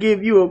even to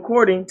give you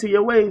according to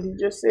your ways. He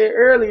just said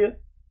earlier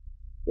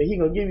that he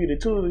going to give you the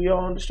tools of your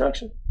own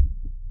destruction.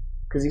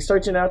 Because he's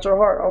searching out your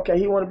heart. Okay,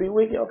 he want to be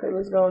wicked. Okay,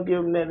 let's go and give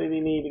him that he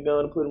need to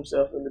go and put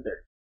himself in the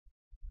dirt.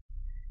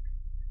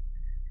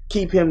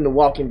 Keep him the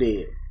walking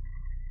dead.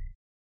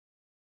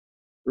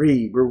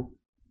 Read, bro.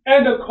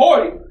 And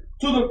according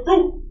to the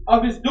fruit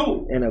of his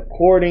doing. And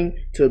according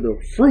to the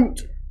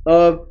fruit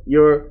of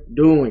your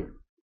doing.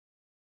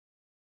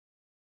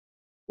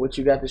 What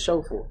you got to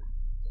show for?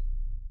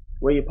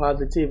 Where your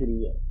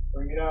positivity at?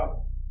 Bring it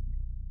out.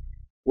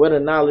 Where the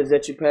knowledge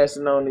that you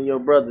passing on to your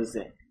brothers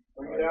at?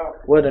 Bring it out.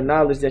 Where the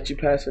knowledge that you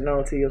passing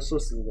on to your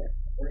sisters at?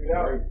 Bring it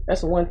out.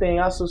 That's the one thing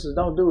our sisters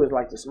don't do is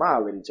like to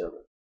smile at each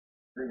other.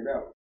 Bring it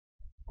out.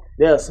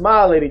 They'll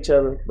smile at each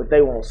other, but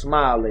they won't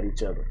smile at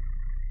each other.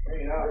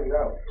 Bring it out. Bring it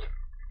out.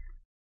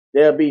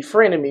 They'll be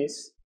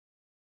frenemies,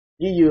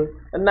 give you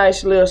a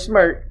nice little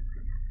smirk,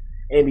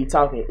 and be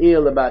talking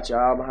ill about you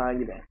all behind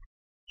your back.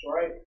 That's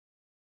right.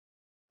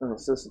 And the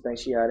sister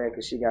thinks she out there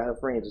because she got her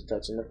friends just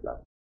touching the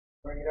floor.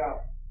 Bring it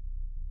out.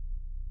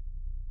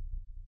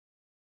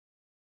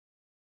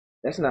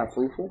 That's not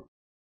fruitful.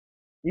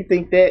 You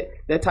think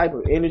that type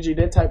of energy,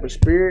 that type of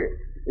spirit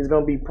is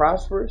going to be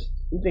prosperous?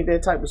 You think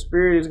that type of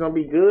spirit is going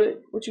to be good?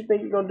 What you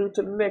think you're going to do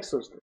to the next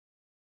sister?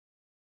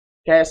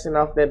 Casting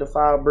off that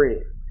defiled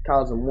bread,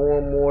 causing more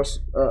and more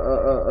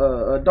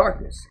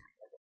darkness.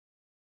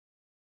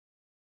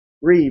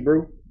 Read,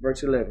 bro.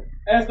 Verse 11.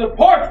 As the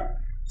partridge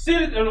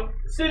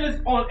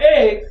sitteth on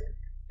eggs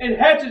and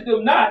hatches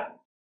them not,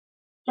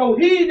 so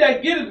he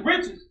that getteth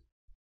riches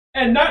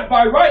and not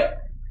by right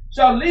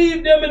shall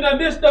leave them in the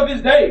midst of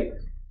his days,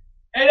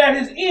 and at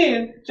his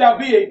end shall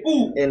be a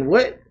fool. And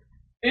what?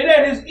 And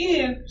at his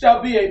end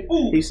shall be a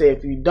fool. He said,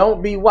 if you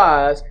don't be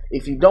wise,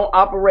 if you don't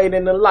operate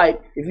in the light,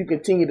 if you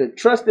continue to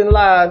trust in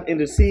lies and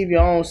deceive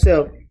your own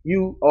self,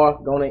 you are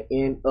going to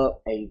end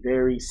up a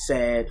very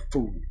sad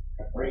fool.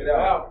 Bring it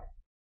out.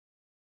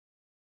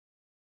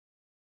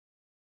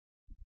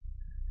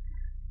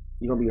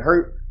 You're going to be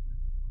hurt.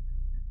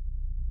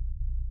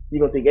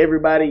 You're going to think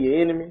everybody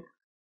your enemy.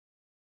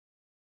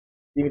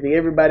 You're going to think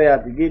everybody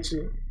out to get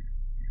you.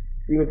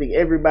 You're going to think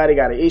everybody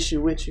got an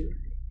issue with you.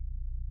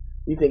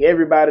 You think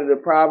everybody the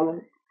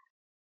problem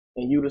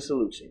and you the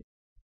solution.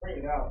 Bring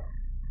it out.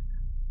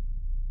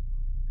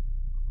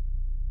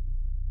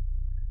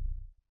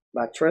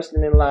 By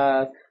trusting in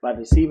lies, by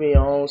deceiving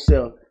your own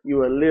self,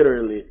 you are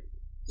literally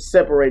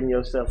separating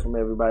yourself from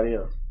everybody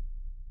else.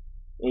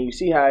 And you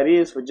see how it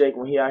is for Jake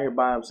when he out here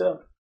by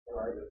himself.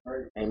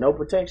 Ain't no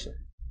protection.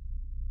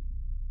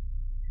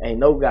 Ain't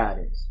no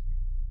guidance.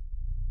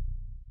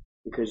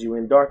 Because you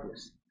in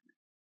darkness.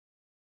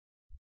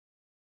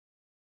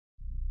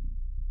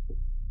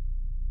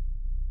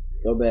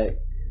 Go back.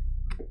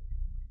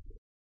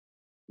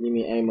 Give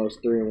me Amos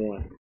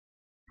 3:1.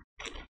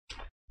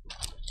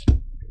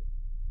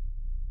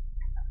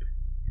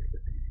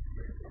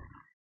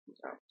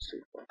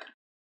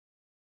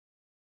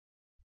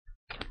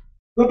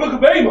 The book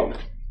of Amos,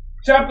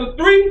 chapter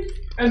 3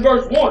 and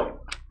verse 1.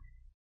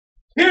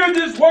 Hear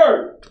this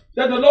word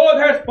that the Lord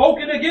has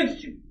spoken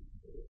against you.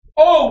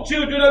 O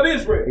children of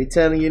Israel, He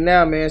telling you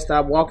now, man,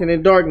 stop walking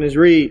in darkness.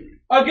 Read.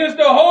 against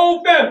the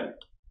whole family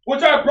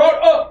which I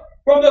brought up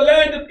from the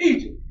land of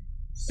Egypt,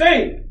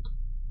 saying,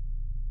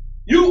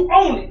 you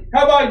only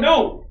have I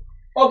known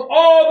of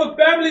all the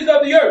families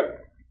of the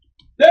earth.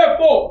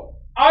 Therefore,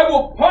 I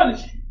will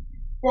punish you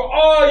for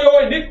all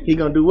your iniquity. He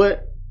gonna do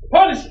what?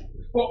 Punish you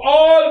for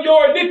all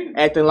your iniquity.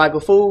 Acting like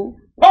a fool?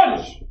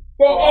 Punish you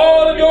for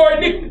all of your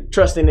iniquity.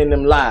 Trusting in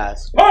them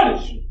lies.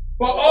 Punish you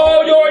for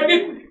all your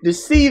iniquity.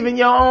 Deceiving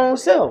your own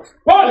self.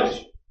 Punish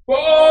you for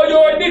all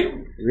your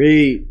iniquity.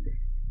 Read.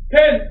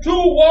 Can two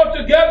walk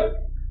together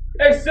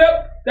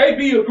except they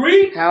be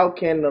agreed? How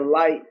can the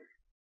light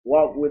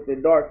walk with the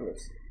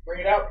darkness?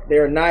 Bring it out.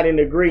 They're not in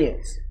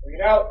agreement. Bring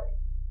it out.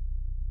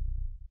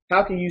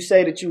 How can you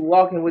say that you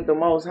walking with the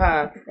Most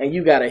High and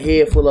you got a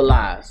head full of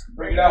lies?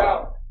 Bring it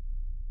out.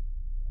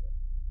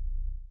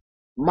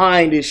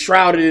 Mind is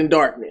shrouded in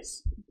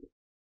darkness.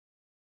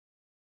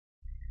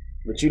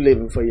 But you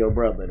living for your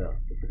brother though.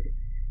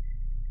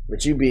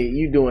 But you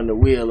doing the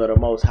will of the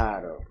Most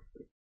High though.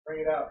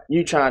 Bring it out.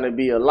 You trying to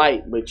be a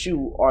light, but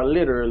you are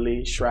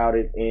literally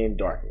shrouded in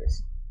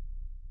darkness.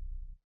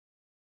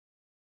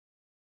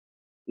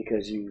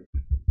 Because you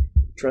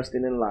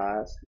trusting in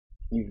lies.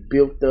 You've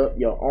built up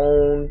your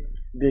own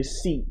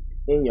deceit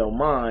in your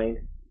mind.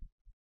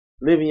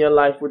 Living your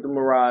life with the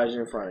mirage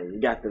in front of you.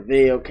 You got the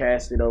veil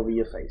casted over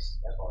your face.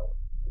 That's all.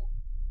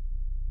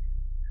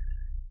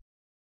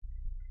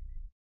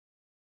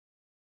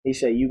 He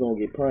said you're going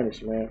to get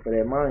punished, man, for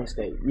that mind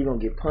state. You're going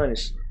to get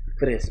punished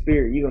for that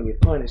spirit. You're going to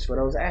get punished for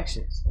those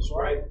actions. That's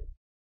right.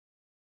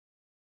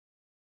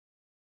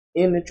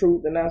 In the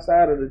truth and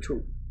outside of the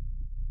truth.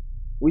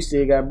 We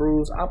still got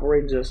brews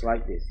operating just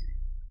like this.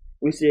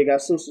 We still got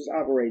sisters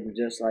operating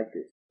just like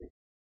this.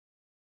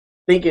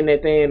 Thinking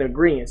that they're in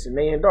agreement and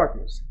they're in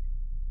darkness.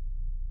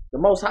 The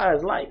Most High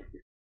is light.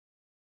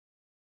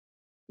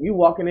 You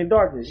walking in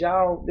darkness.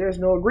 Y'all, there's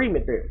no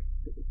agreement there.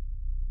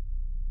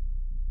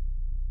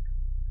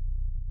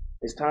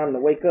 It's time to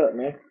wake up,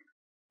 man.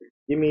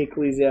 Give me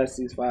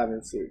Ecclesiastes 5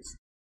 and 6.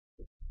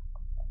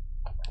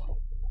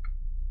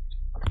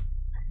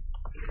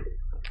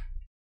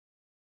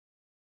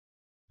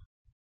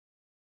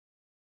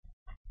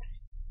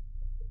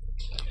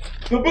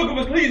 The book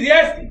of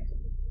Ecclesiastes,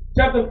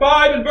 chapter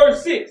 5 and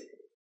verse 6.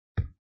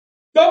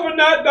 Suffer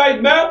not thy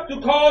mouth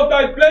to cause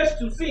thy flesh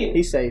to sin.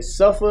 He says,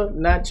 suffer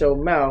not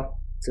your mouth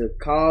to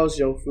cause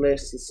your flesh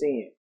to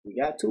sin. We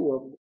got two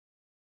of them.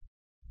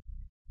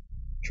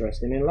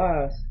 Trusting in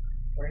lies.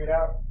 Bring it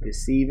out.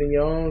 Deceiving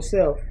your own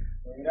self.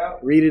 Bring it out.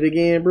 Read it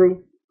again,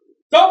 bro.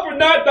 Suffer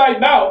not thy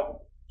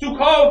mouth to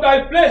cause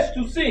thy flesh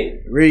to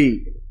sin.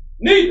 Read.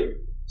 Neither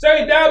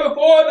say thou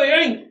before the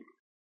angel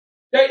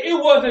that it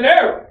was an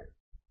error.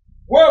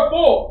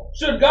 Wherefore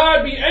should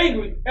God be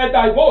angry at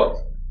thy voice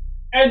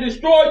and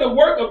destroy the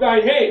work of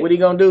thine hand? What he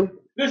gonna do?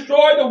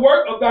 Destroy the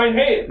work of thine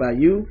hand. By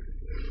you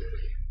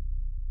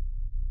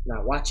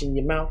not watching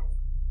your mouth.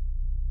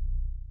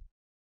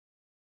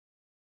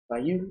 By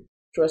you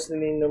trusting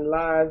in them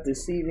lies,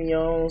 deceiving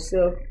your own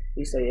self.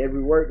 He say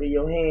every work of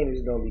your hand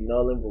is gonna be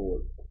null and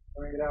void.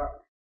 Bring it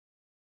out.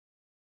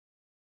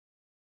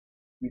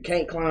 You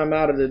can't climb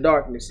out of the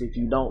darkness if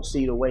you don't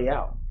see the way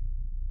out.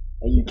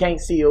 And you can't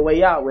see a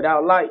way out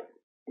without light.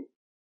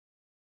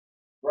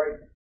 Right.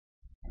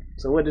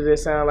 So what does it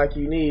sound like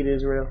you need,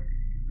 Israel?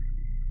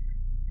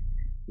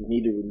 You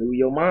need to renew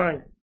your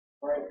mind.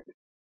 Right.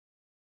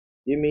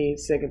 Give me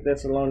 2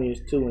 Thessalonians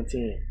 2 and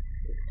 10.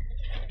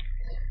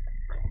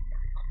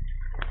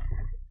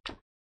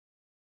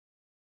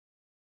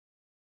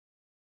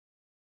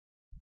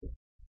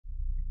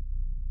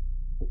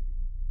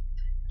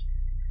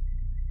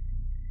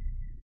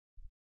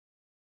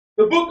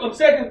 The book of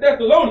 2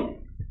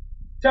 Thessalonians,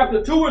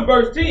 chapter 2 and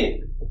verse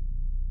 10.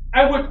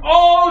 And with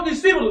all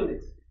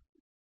deceitfulness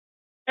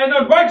and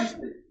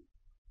unrighteousness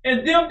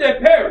in them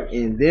that perish.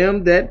 In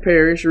them that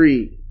perish,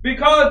 read.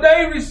 Because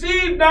they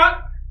receive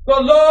not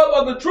the love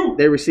of the truth.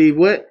 They receive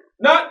what?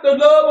 Not the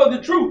love of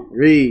the truth.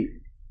 Read.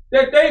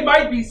 That they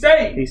might be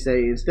saved. He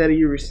say, instead of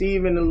you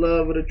receiving the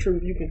love of the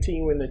truth, you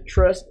continuing to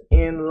trust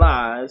in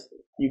lies.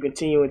 You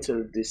continuing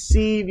to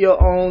deceive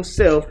your own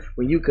self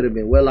when you could have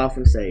been well off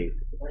and saved.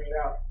 Bring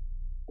it out.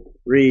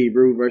 Read,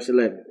 bro, verse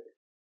 11.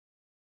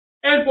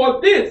 And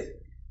for this,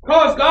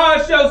 cause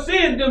God shall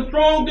send them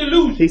strong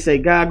delusion. He say,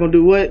 God gonna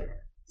do what?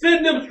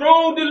 Send them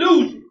strong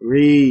delusion.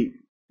 Read.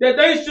 That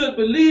they should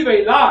believe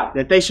a lie.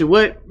 That they should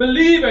what?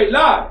 Believe a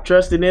lie.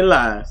 Trusting in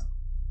lies.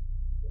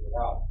 Bring it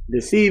out.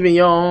 Deceiving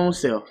your own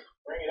self.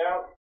 Bring it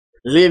out.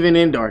 Living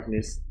in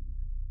darkness.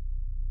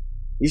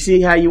 You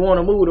see how you want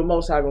to move, the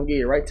Most High gonna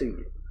get it right to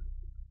you.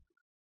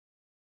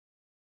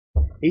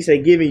 He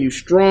say, giving you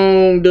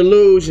strong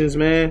delusions,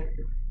 man.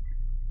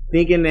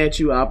 Thinking that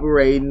you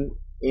operating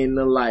in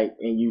the light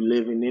and you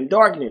living in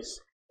darkness.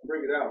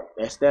 Bring it out.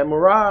 That's that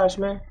mirage,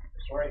 man.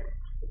 That's right.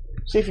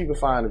 See if you can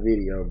find a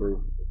video,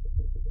 bro.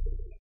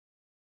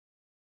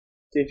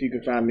 See if you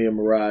can find me a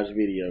mirage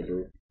video,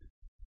 bro.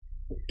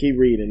 Keep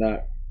reading,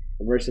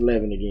 verse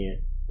 11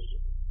 again.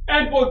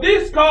 And for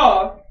this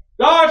cause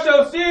God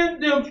shall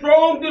send them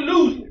strong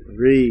delusion.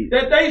 Read.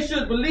 That they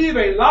should believe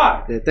a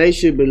lie. That they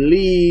should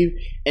believe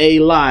a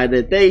lie.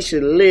 That they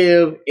should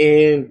live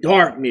in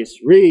darkness.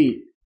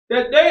 Read.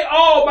 That they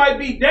all might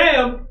be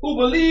damned who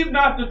believe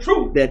not the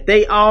truth. That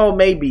they all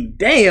may be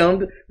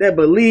damned that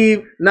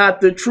believe not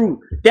the truth.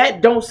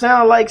 That don't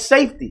sound like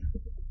safety.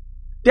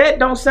 That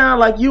don't sound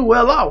like you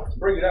well off.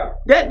 Bring it out.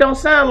 That don't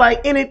sound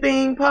like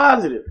anything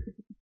positive.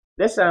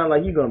 That sounds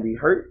like you're going to be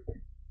hurt.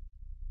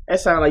 That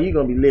sounds like you're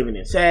going to be living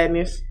in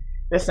sadness.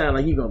 That sounds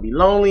like you're going to be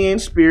lonely in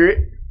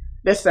spirit.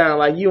 That sounds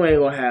like you ain't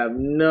going to have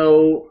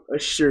no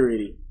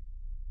assurity.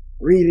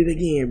 Read it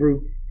again,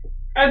 bro.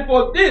 And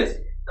for this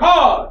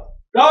cause,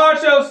 God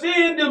shall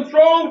send them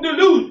strong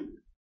delusion,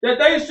 that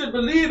they should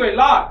believe a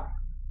lie.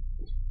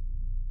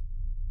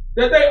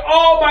 That they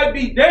all might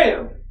be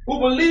damned who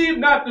believe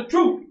not the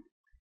truth,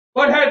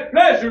 but had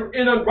pleasure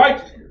in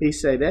unrighteousness. He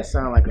said that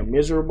sounds like a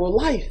miserable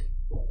life.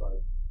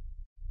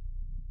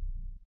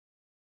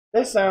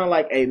 That sounds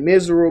like a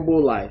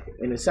miserable life.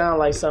 And it sounds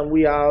like something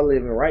we all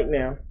living right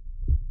now.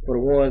 For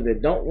the ones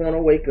that don't want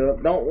to wake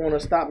up, don't want to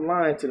stop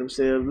lying to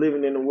themselves,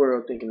 living in the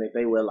world thinking that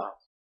they well off.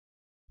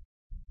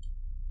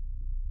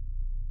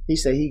 He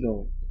said he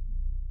gonna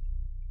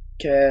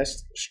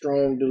cast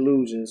strong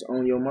delusions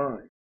on your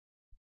mind.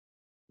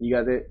 You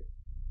got that?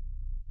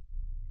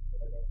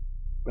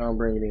 Gonna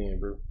bring it in,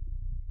 bro.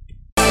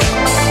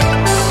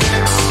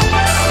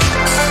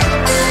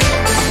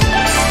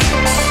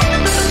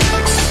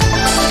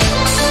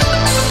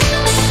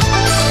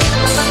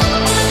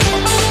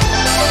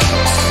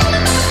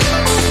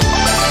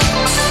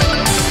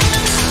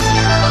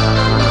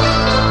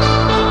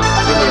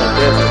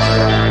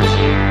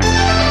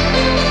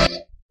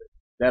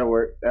 That'll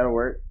work. That'll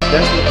work.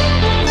 That's what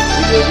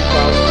we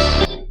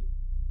did.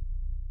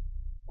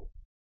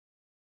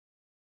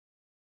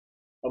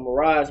 A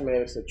mirage,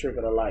 man, is a trick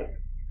of the light.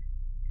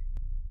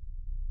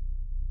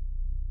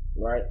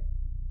 Right?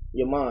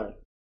 Your mind.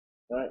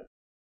 Right?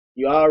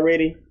 You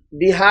already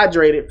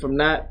dehydrated from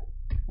not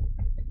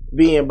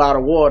being by the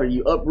water.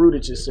 You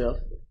uprooted yourself.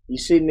 You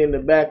sitting in the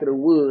back of the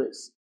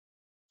woods,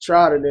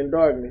 shrouded in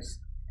darkness.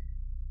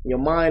 Your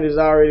mind is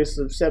already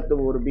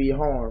susceptible to be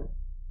harmed.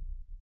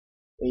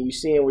 And you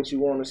seeing what you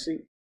want to see.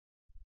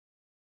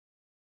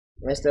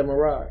 That's that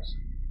mirage.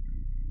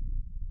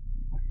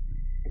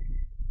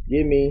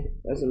 Give me,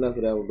 that's enough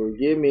of that one, bro.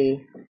 Give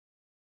me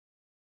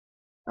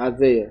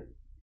Isaiah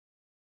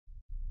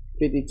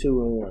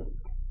 52:1.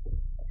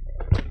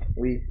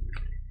 We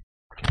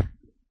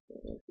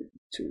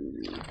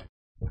 52.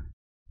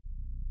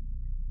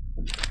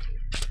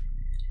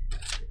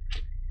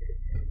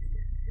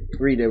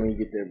 Read that when you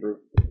get there, bro.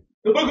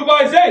 The book of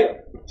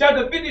Isaiah,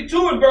 chapter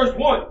 52 and verse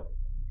 1.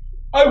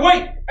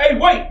 Awake,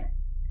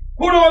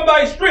 put on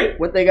thy strength.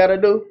 What they gotta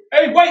do?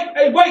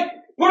 Awake,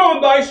 put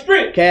on thy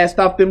strength. Cast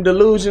off them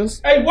delusions.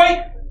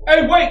 Awake,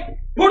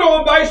 put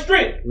on thy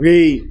strength.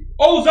 Read.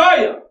 O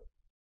Zion,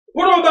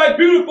 put on thy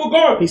beautiful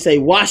garment. He say,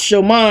 wash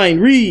your mind.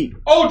 Read.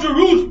 O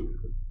Jerusalem,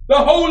 the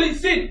holy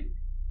city,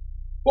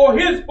 for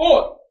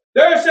henceforth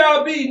there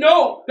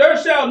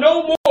shall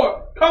no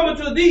more come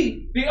unto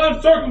thee the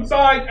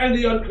uncircumcised and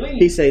the unclean.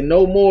 He say,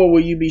 no more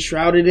will you be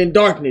shrouded in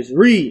darkness.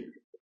 Read.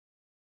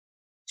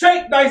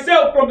 Shake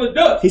thyself from the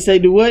dust. He say,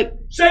 do what?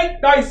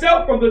 Shake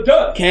thyself from the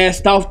dust.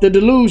 Cast off the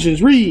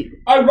delusions. Read.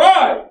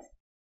 Arise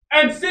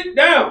and sit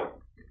down,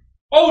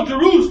 O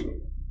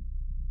Jerusalem.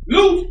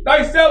 Loose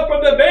thyself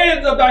from the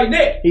bands of thy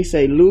neck. He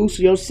say, loose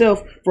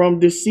yourself from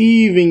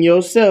deceiving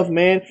yourself,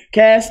 man.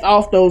 Cast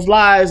off those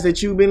lies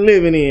that you've been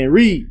living in.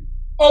 Read.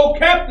 O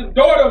captive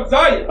daughter of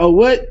Zion. Oh,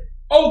 what?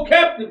 O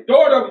captive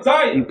daughter of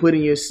Zion. You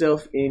putting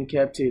yourself in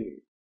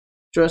captivity.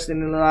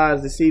 Trusting in the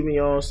lies, deceiving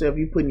your own self.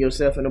 You putting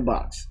yourself in a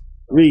box.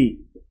 Read.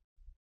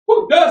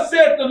 Who thus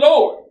saith the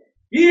Lord,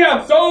 ye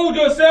have sold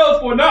yourselves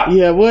for naught.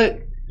 You have what?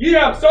 Ye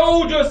have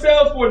sold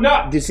yourselves for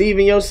naught.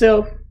 Deceiving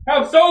yourself.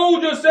 Have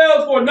sold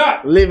yourselves for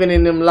naught. Living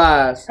in them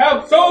lies.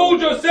 Have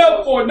sold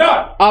yourself for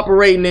naught.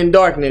 Operating in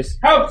darkness.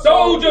 Have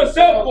sold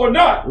yourself for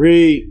naught.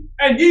 Read.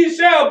 And ye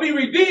shall be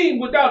redeemed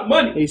without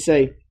money. He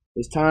say,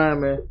 it's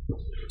time, man,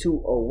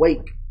 to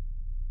awake.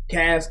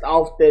 Cast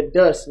off that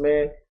dust,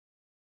 man.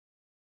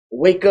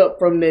 Wake up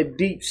from that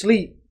deep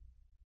sleep.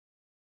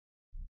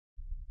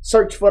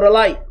 Search for the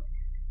light.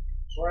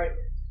 Right.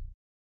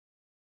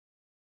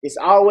 It's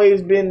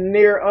always been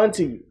near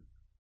unto you.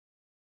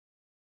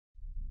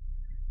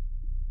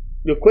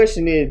 The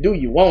question is, do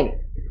you want it?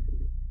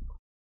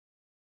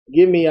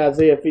 Give me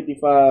Isaiah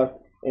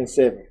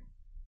 55:7.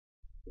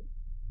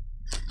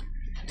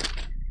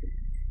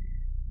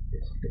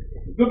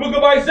 The book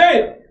of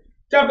Isaiah,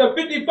 chapter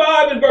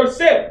 55 and verse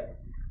 7.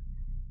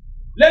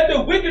 Let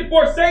the wicked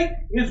forsake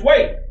his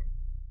way,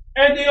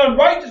 and the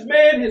unrighteous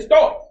man his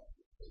thoughts.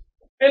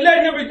 And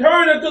let him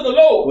return unto the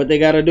Lord. What they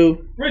got to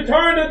do?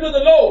 Return unto the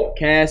Lord.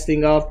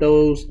 Casting off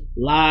those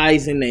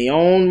lies in their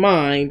own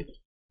mind.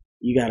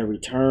 You got to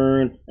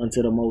return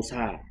unto the Most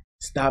High.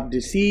 Stop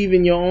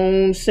deceiving your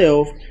own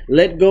self.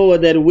 Let go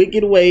of that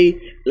wicked way.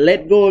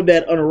 Let go of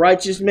that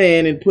unrighteous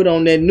man and put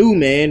on that new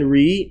man.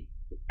 Read.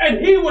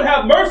 And he would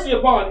have mercy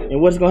upon him.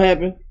 And what's going to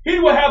happen? He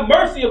will have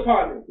mercy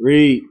upon him.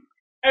 Read.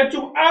 And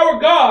to our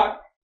God,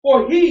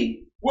 for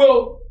he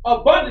will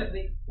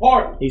abundantly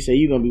pardon. He said,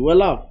 you're going to be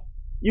well off.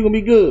 You're going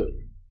to be good.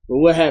 But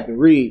what happened?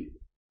 Read.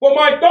 For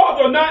my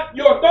thoughts are not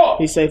your thoughts.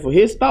 He said, for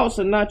his thoughts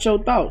are not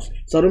your thoughts.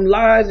 So them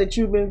lies that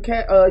you've been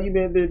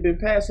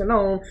passing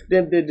on,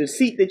 the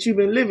deceit that you've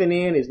been living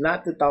in is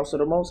not the thoughts of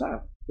the Most High.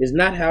 It's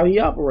not how he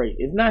operates.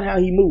 It's not how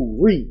he moves.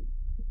 Read.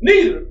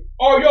 Neither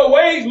are your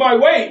ways my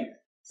ways,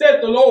 said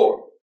the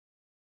Lord.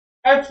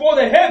 As for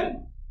the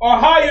heavens are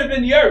higher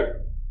than the earth,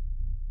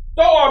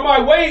 so are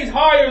my ways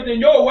higher than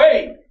your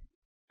ways,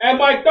 and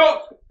my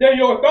thoughts than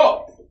your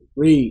thoughts.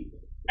 Read.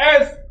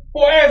 As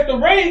the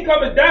rain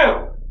cometh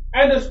down,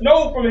 and the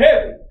snow from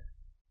heaven,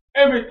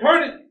 and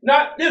returneth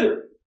not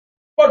thither,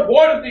 but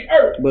watereth the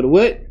earth. But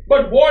what?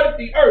 But watereth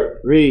the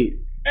earth. Read.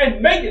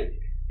 And maketh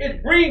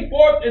it bring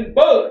forth and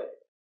bud,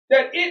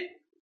 that it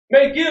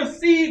may give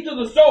seed to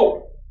the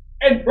sower,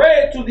 and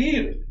bread to the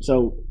eater.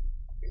 So,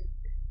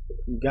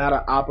 you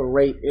gotta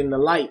operate in the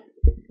light.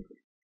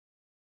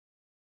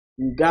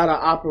 You gotta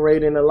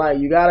operate in the light.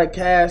 You gotta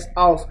cast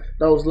off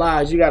those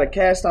lies. You gotta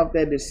cast off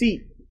that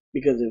deceit.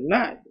 Because if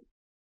not,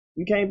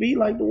 you can't be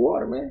like the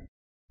water, man.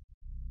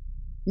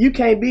 You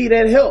can't be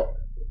that help.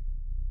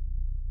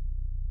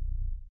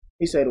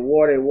 He said the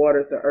water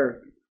watereth the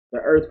earth. The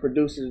earth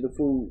produces the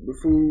food. The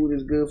food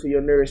is good for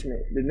your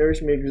nourishment. The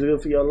nourishment is good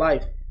for your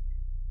life.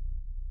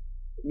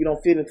 You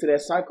don't fit into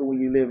that cycle when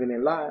you're living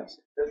in lies.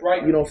 That's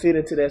right. You don't fit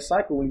into that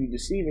cycle when you're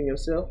deceiving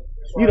yourself.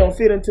 That's You right. don't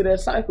fit into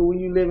that cycle when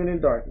you're living in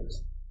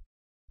darkness.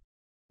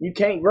 You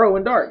can't grow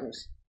in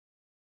darkness.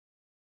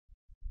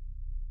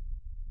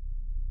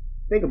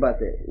 Think about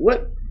that.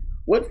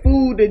 What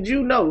food did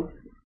you know?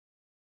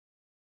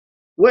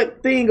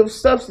 What thing of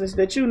substance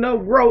that you know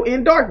grow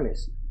in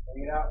darkness?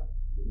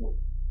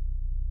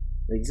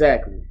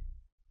 Exactly.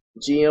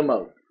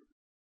 GMO.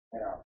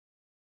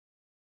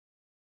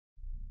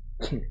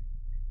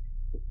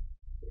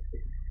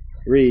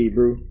 Read,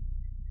 bro.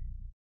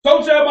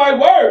 So shall my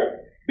word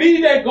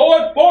be that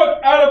goeth forth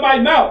out of my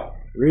mouth.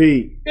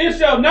 Read. It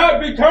shall not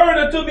return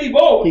unto me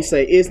void. He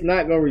say it's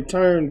not going to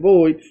return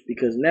void,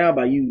 because now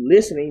by you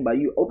listening, by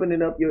you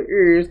opening up your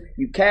ears,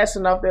 you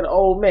casting off that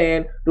old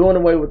man, doing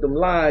away with them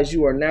lies,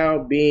 you are now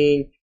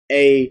being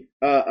a,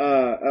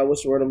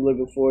 what's the word I'm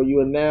looking for? You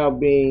are now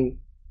being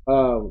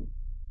an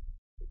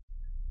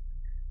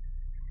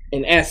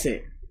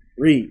asset.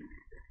 Read.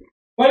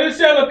 But it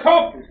shall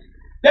accomplish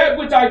that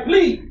which I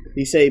please.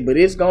 He say, but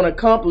it's going to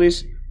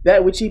accomplish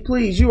that which he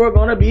please. You are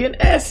going to be an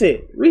asset.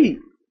 Read.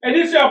 And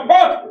it shall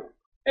prosper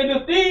in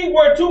the thing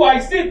whereto I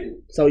sent it.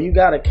 So you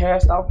got to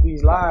cast off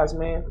these lies,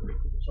 man.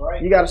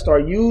 Right. You got to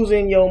start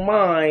using your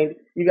mind.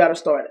 You got to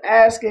start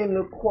asking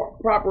the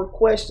proper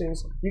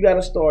questions. You got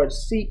to start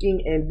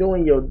seeking and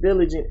doing your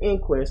diligent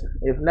inquest.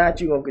 If not,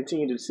 you're going to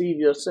continue to deceive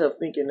yourself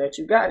thinking that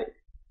you got it.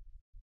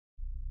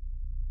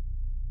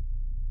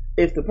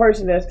 If the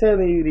person that's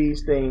telling you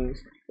these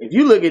things, if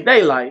you look at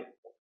their life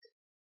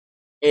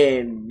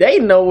and they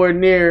nowhere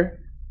near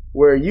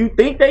where you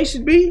think they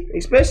should be,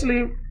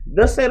 especially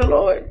thus say the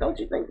Lord, don't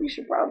you think we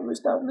should probably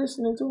stop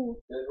listening to them?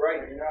 That's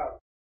right. Yeah.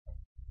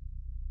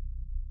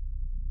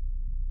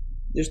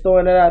 Just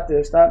throwing that out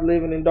there. Stop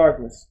living in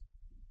darkness.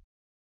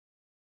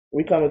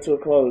 We coming to a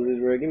close,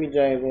 Israel. Give me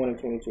James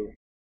 1:22.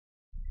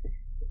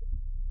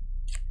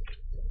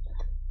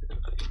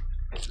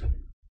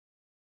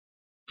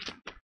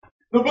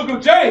 The book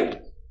of James,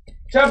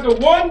 chapter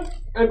 1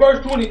 and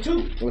verse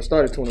 22. We'll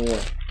start at 21.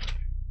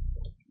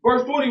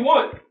 Verse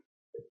 21.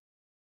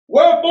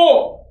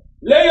 Wherefore,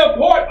 lay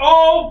apart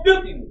all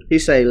filthiness. He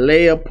say,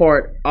 lay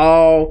apart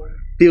all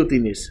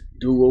filthiness.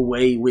 Do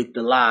away with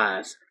the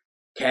lies.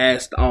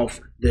 Cast off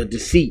the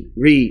deceit.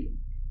 Read.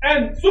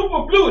 And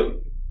superfluity,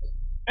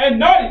 and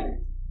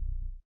naughtiness,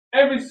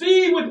 and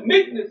receive with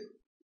meekness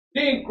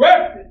the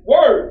engrafted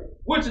word,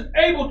 which is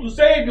able to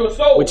save your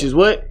soul. Which is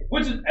what?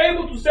 Which is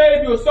able to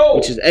save your soul.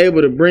 Which is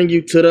able to bring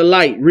you to the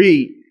light.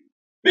 Read.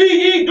 Be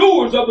ye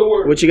doers of the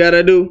word. What you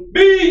gotta do?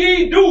 Be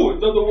ye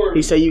doers of the word.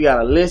 He say you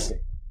gotta listen.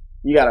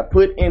 You gotta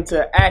put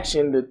into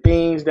action the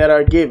things that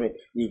are given.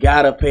 You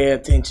gotta pay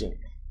attention.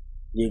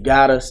 You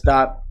gotta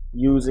stop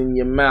using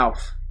your mouth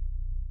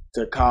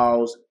to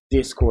cause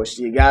discourse.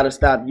 You gotta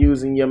stop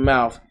using your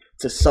mouth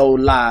to sow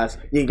lies.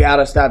 You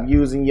gotta stop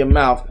using your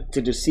mouth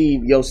to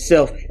deceive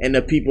yourself and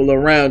the people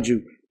around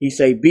you. He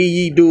say, be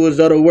ye doers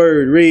of the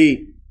word.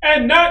 Read.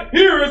 And not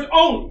hearers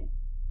only,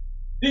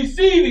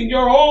 deceiving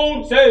your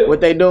own selves. What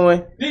they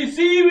doing?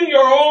 Deceiving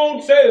your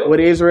own selves. What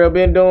Israel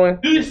been doing?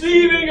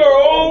 Deceiving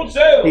your own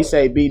selves. He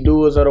say, be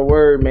doers of the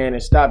word, man,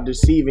 and stop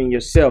deceiving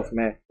yourself,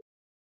 man.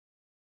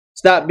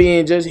 Stop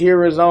being just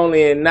hearers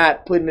only and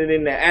not putting it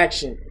into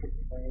action.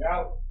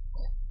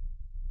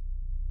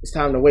 It's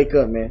time to wake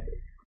up, man.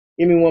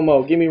 Give me one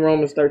more. Give me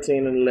Romans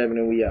 13 and 11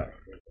 and we out.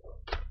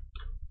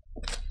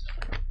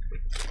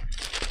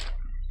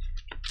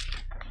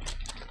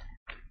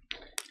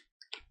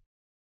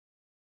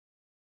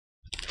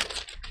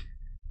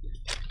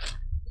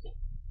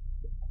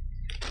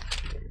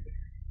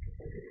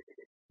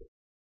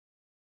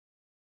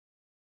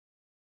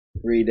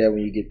 Read that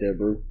when you get there,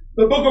 bro.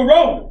 The book of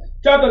Romans,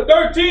 chapter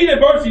 13 and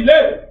verse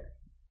 11.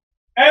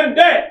 And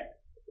that,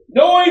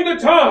 knowing the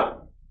time,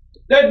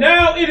 that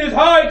now it is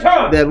high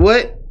time. That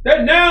what?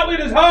 That now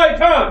it is high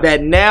time.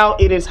 That now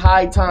it is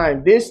high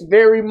time. This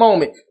very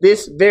moment,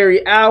 this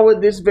very hour,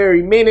 this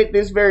very minute,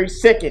 this very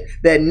second.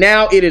 That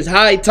now it is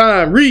high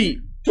time. Read.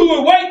 To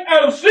awake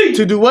out of sleep.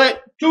 To do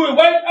what? To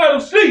awake out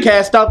of sleep.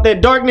 Cast off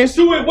that darkness.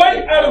 To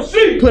awake out of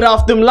sleep. Put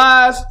off them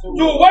lies. To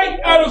awake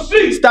out of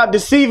sleep. Stop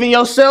deceiving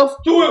yourself.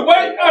 To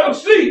awake out of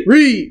sleep.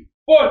 Read.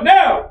 For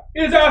now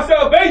is our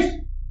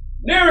salvation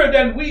nearer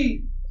than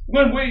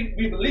when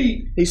we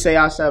believe. He say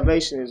our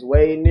salvation is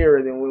way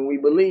nearer than when we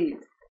believe.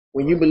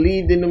 When you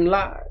believed in them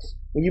lies,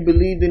 when you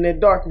believed in that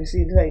darkness,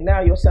 he say,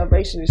 now your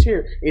salvation is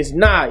here. It's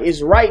nigh.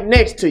 It's right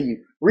next to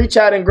you. Reach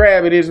out and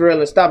grab it, Israel,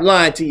 and stop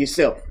lying to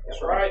yourself.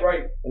 That's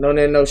right. And on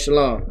that note,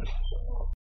 shalom.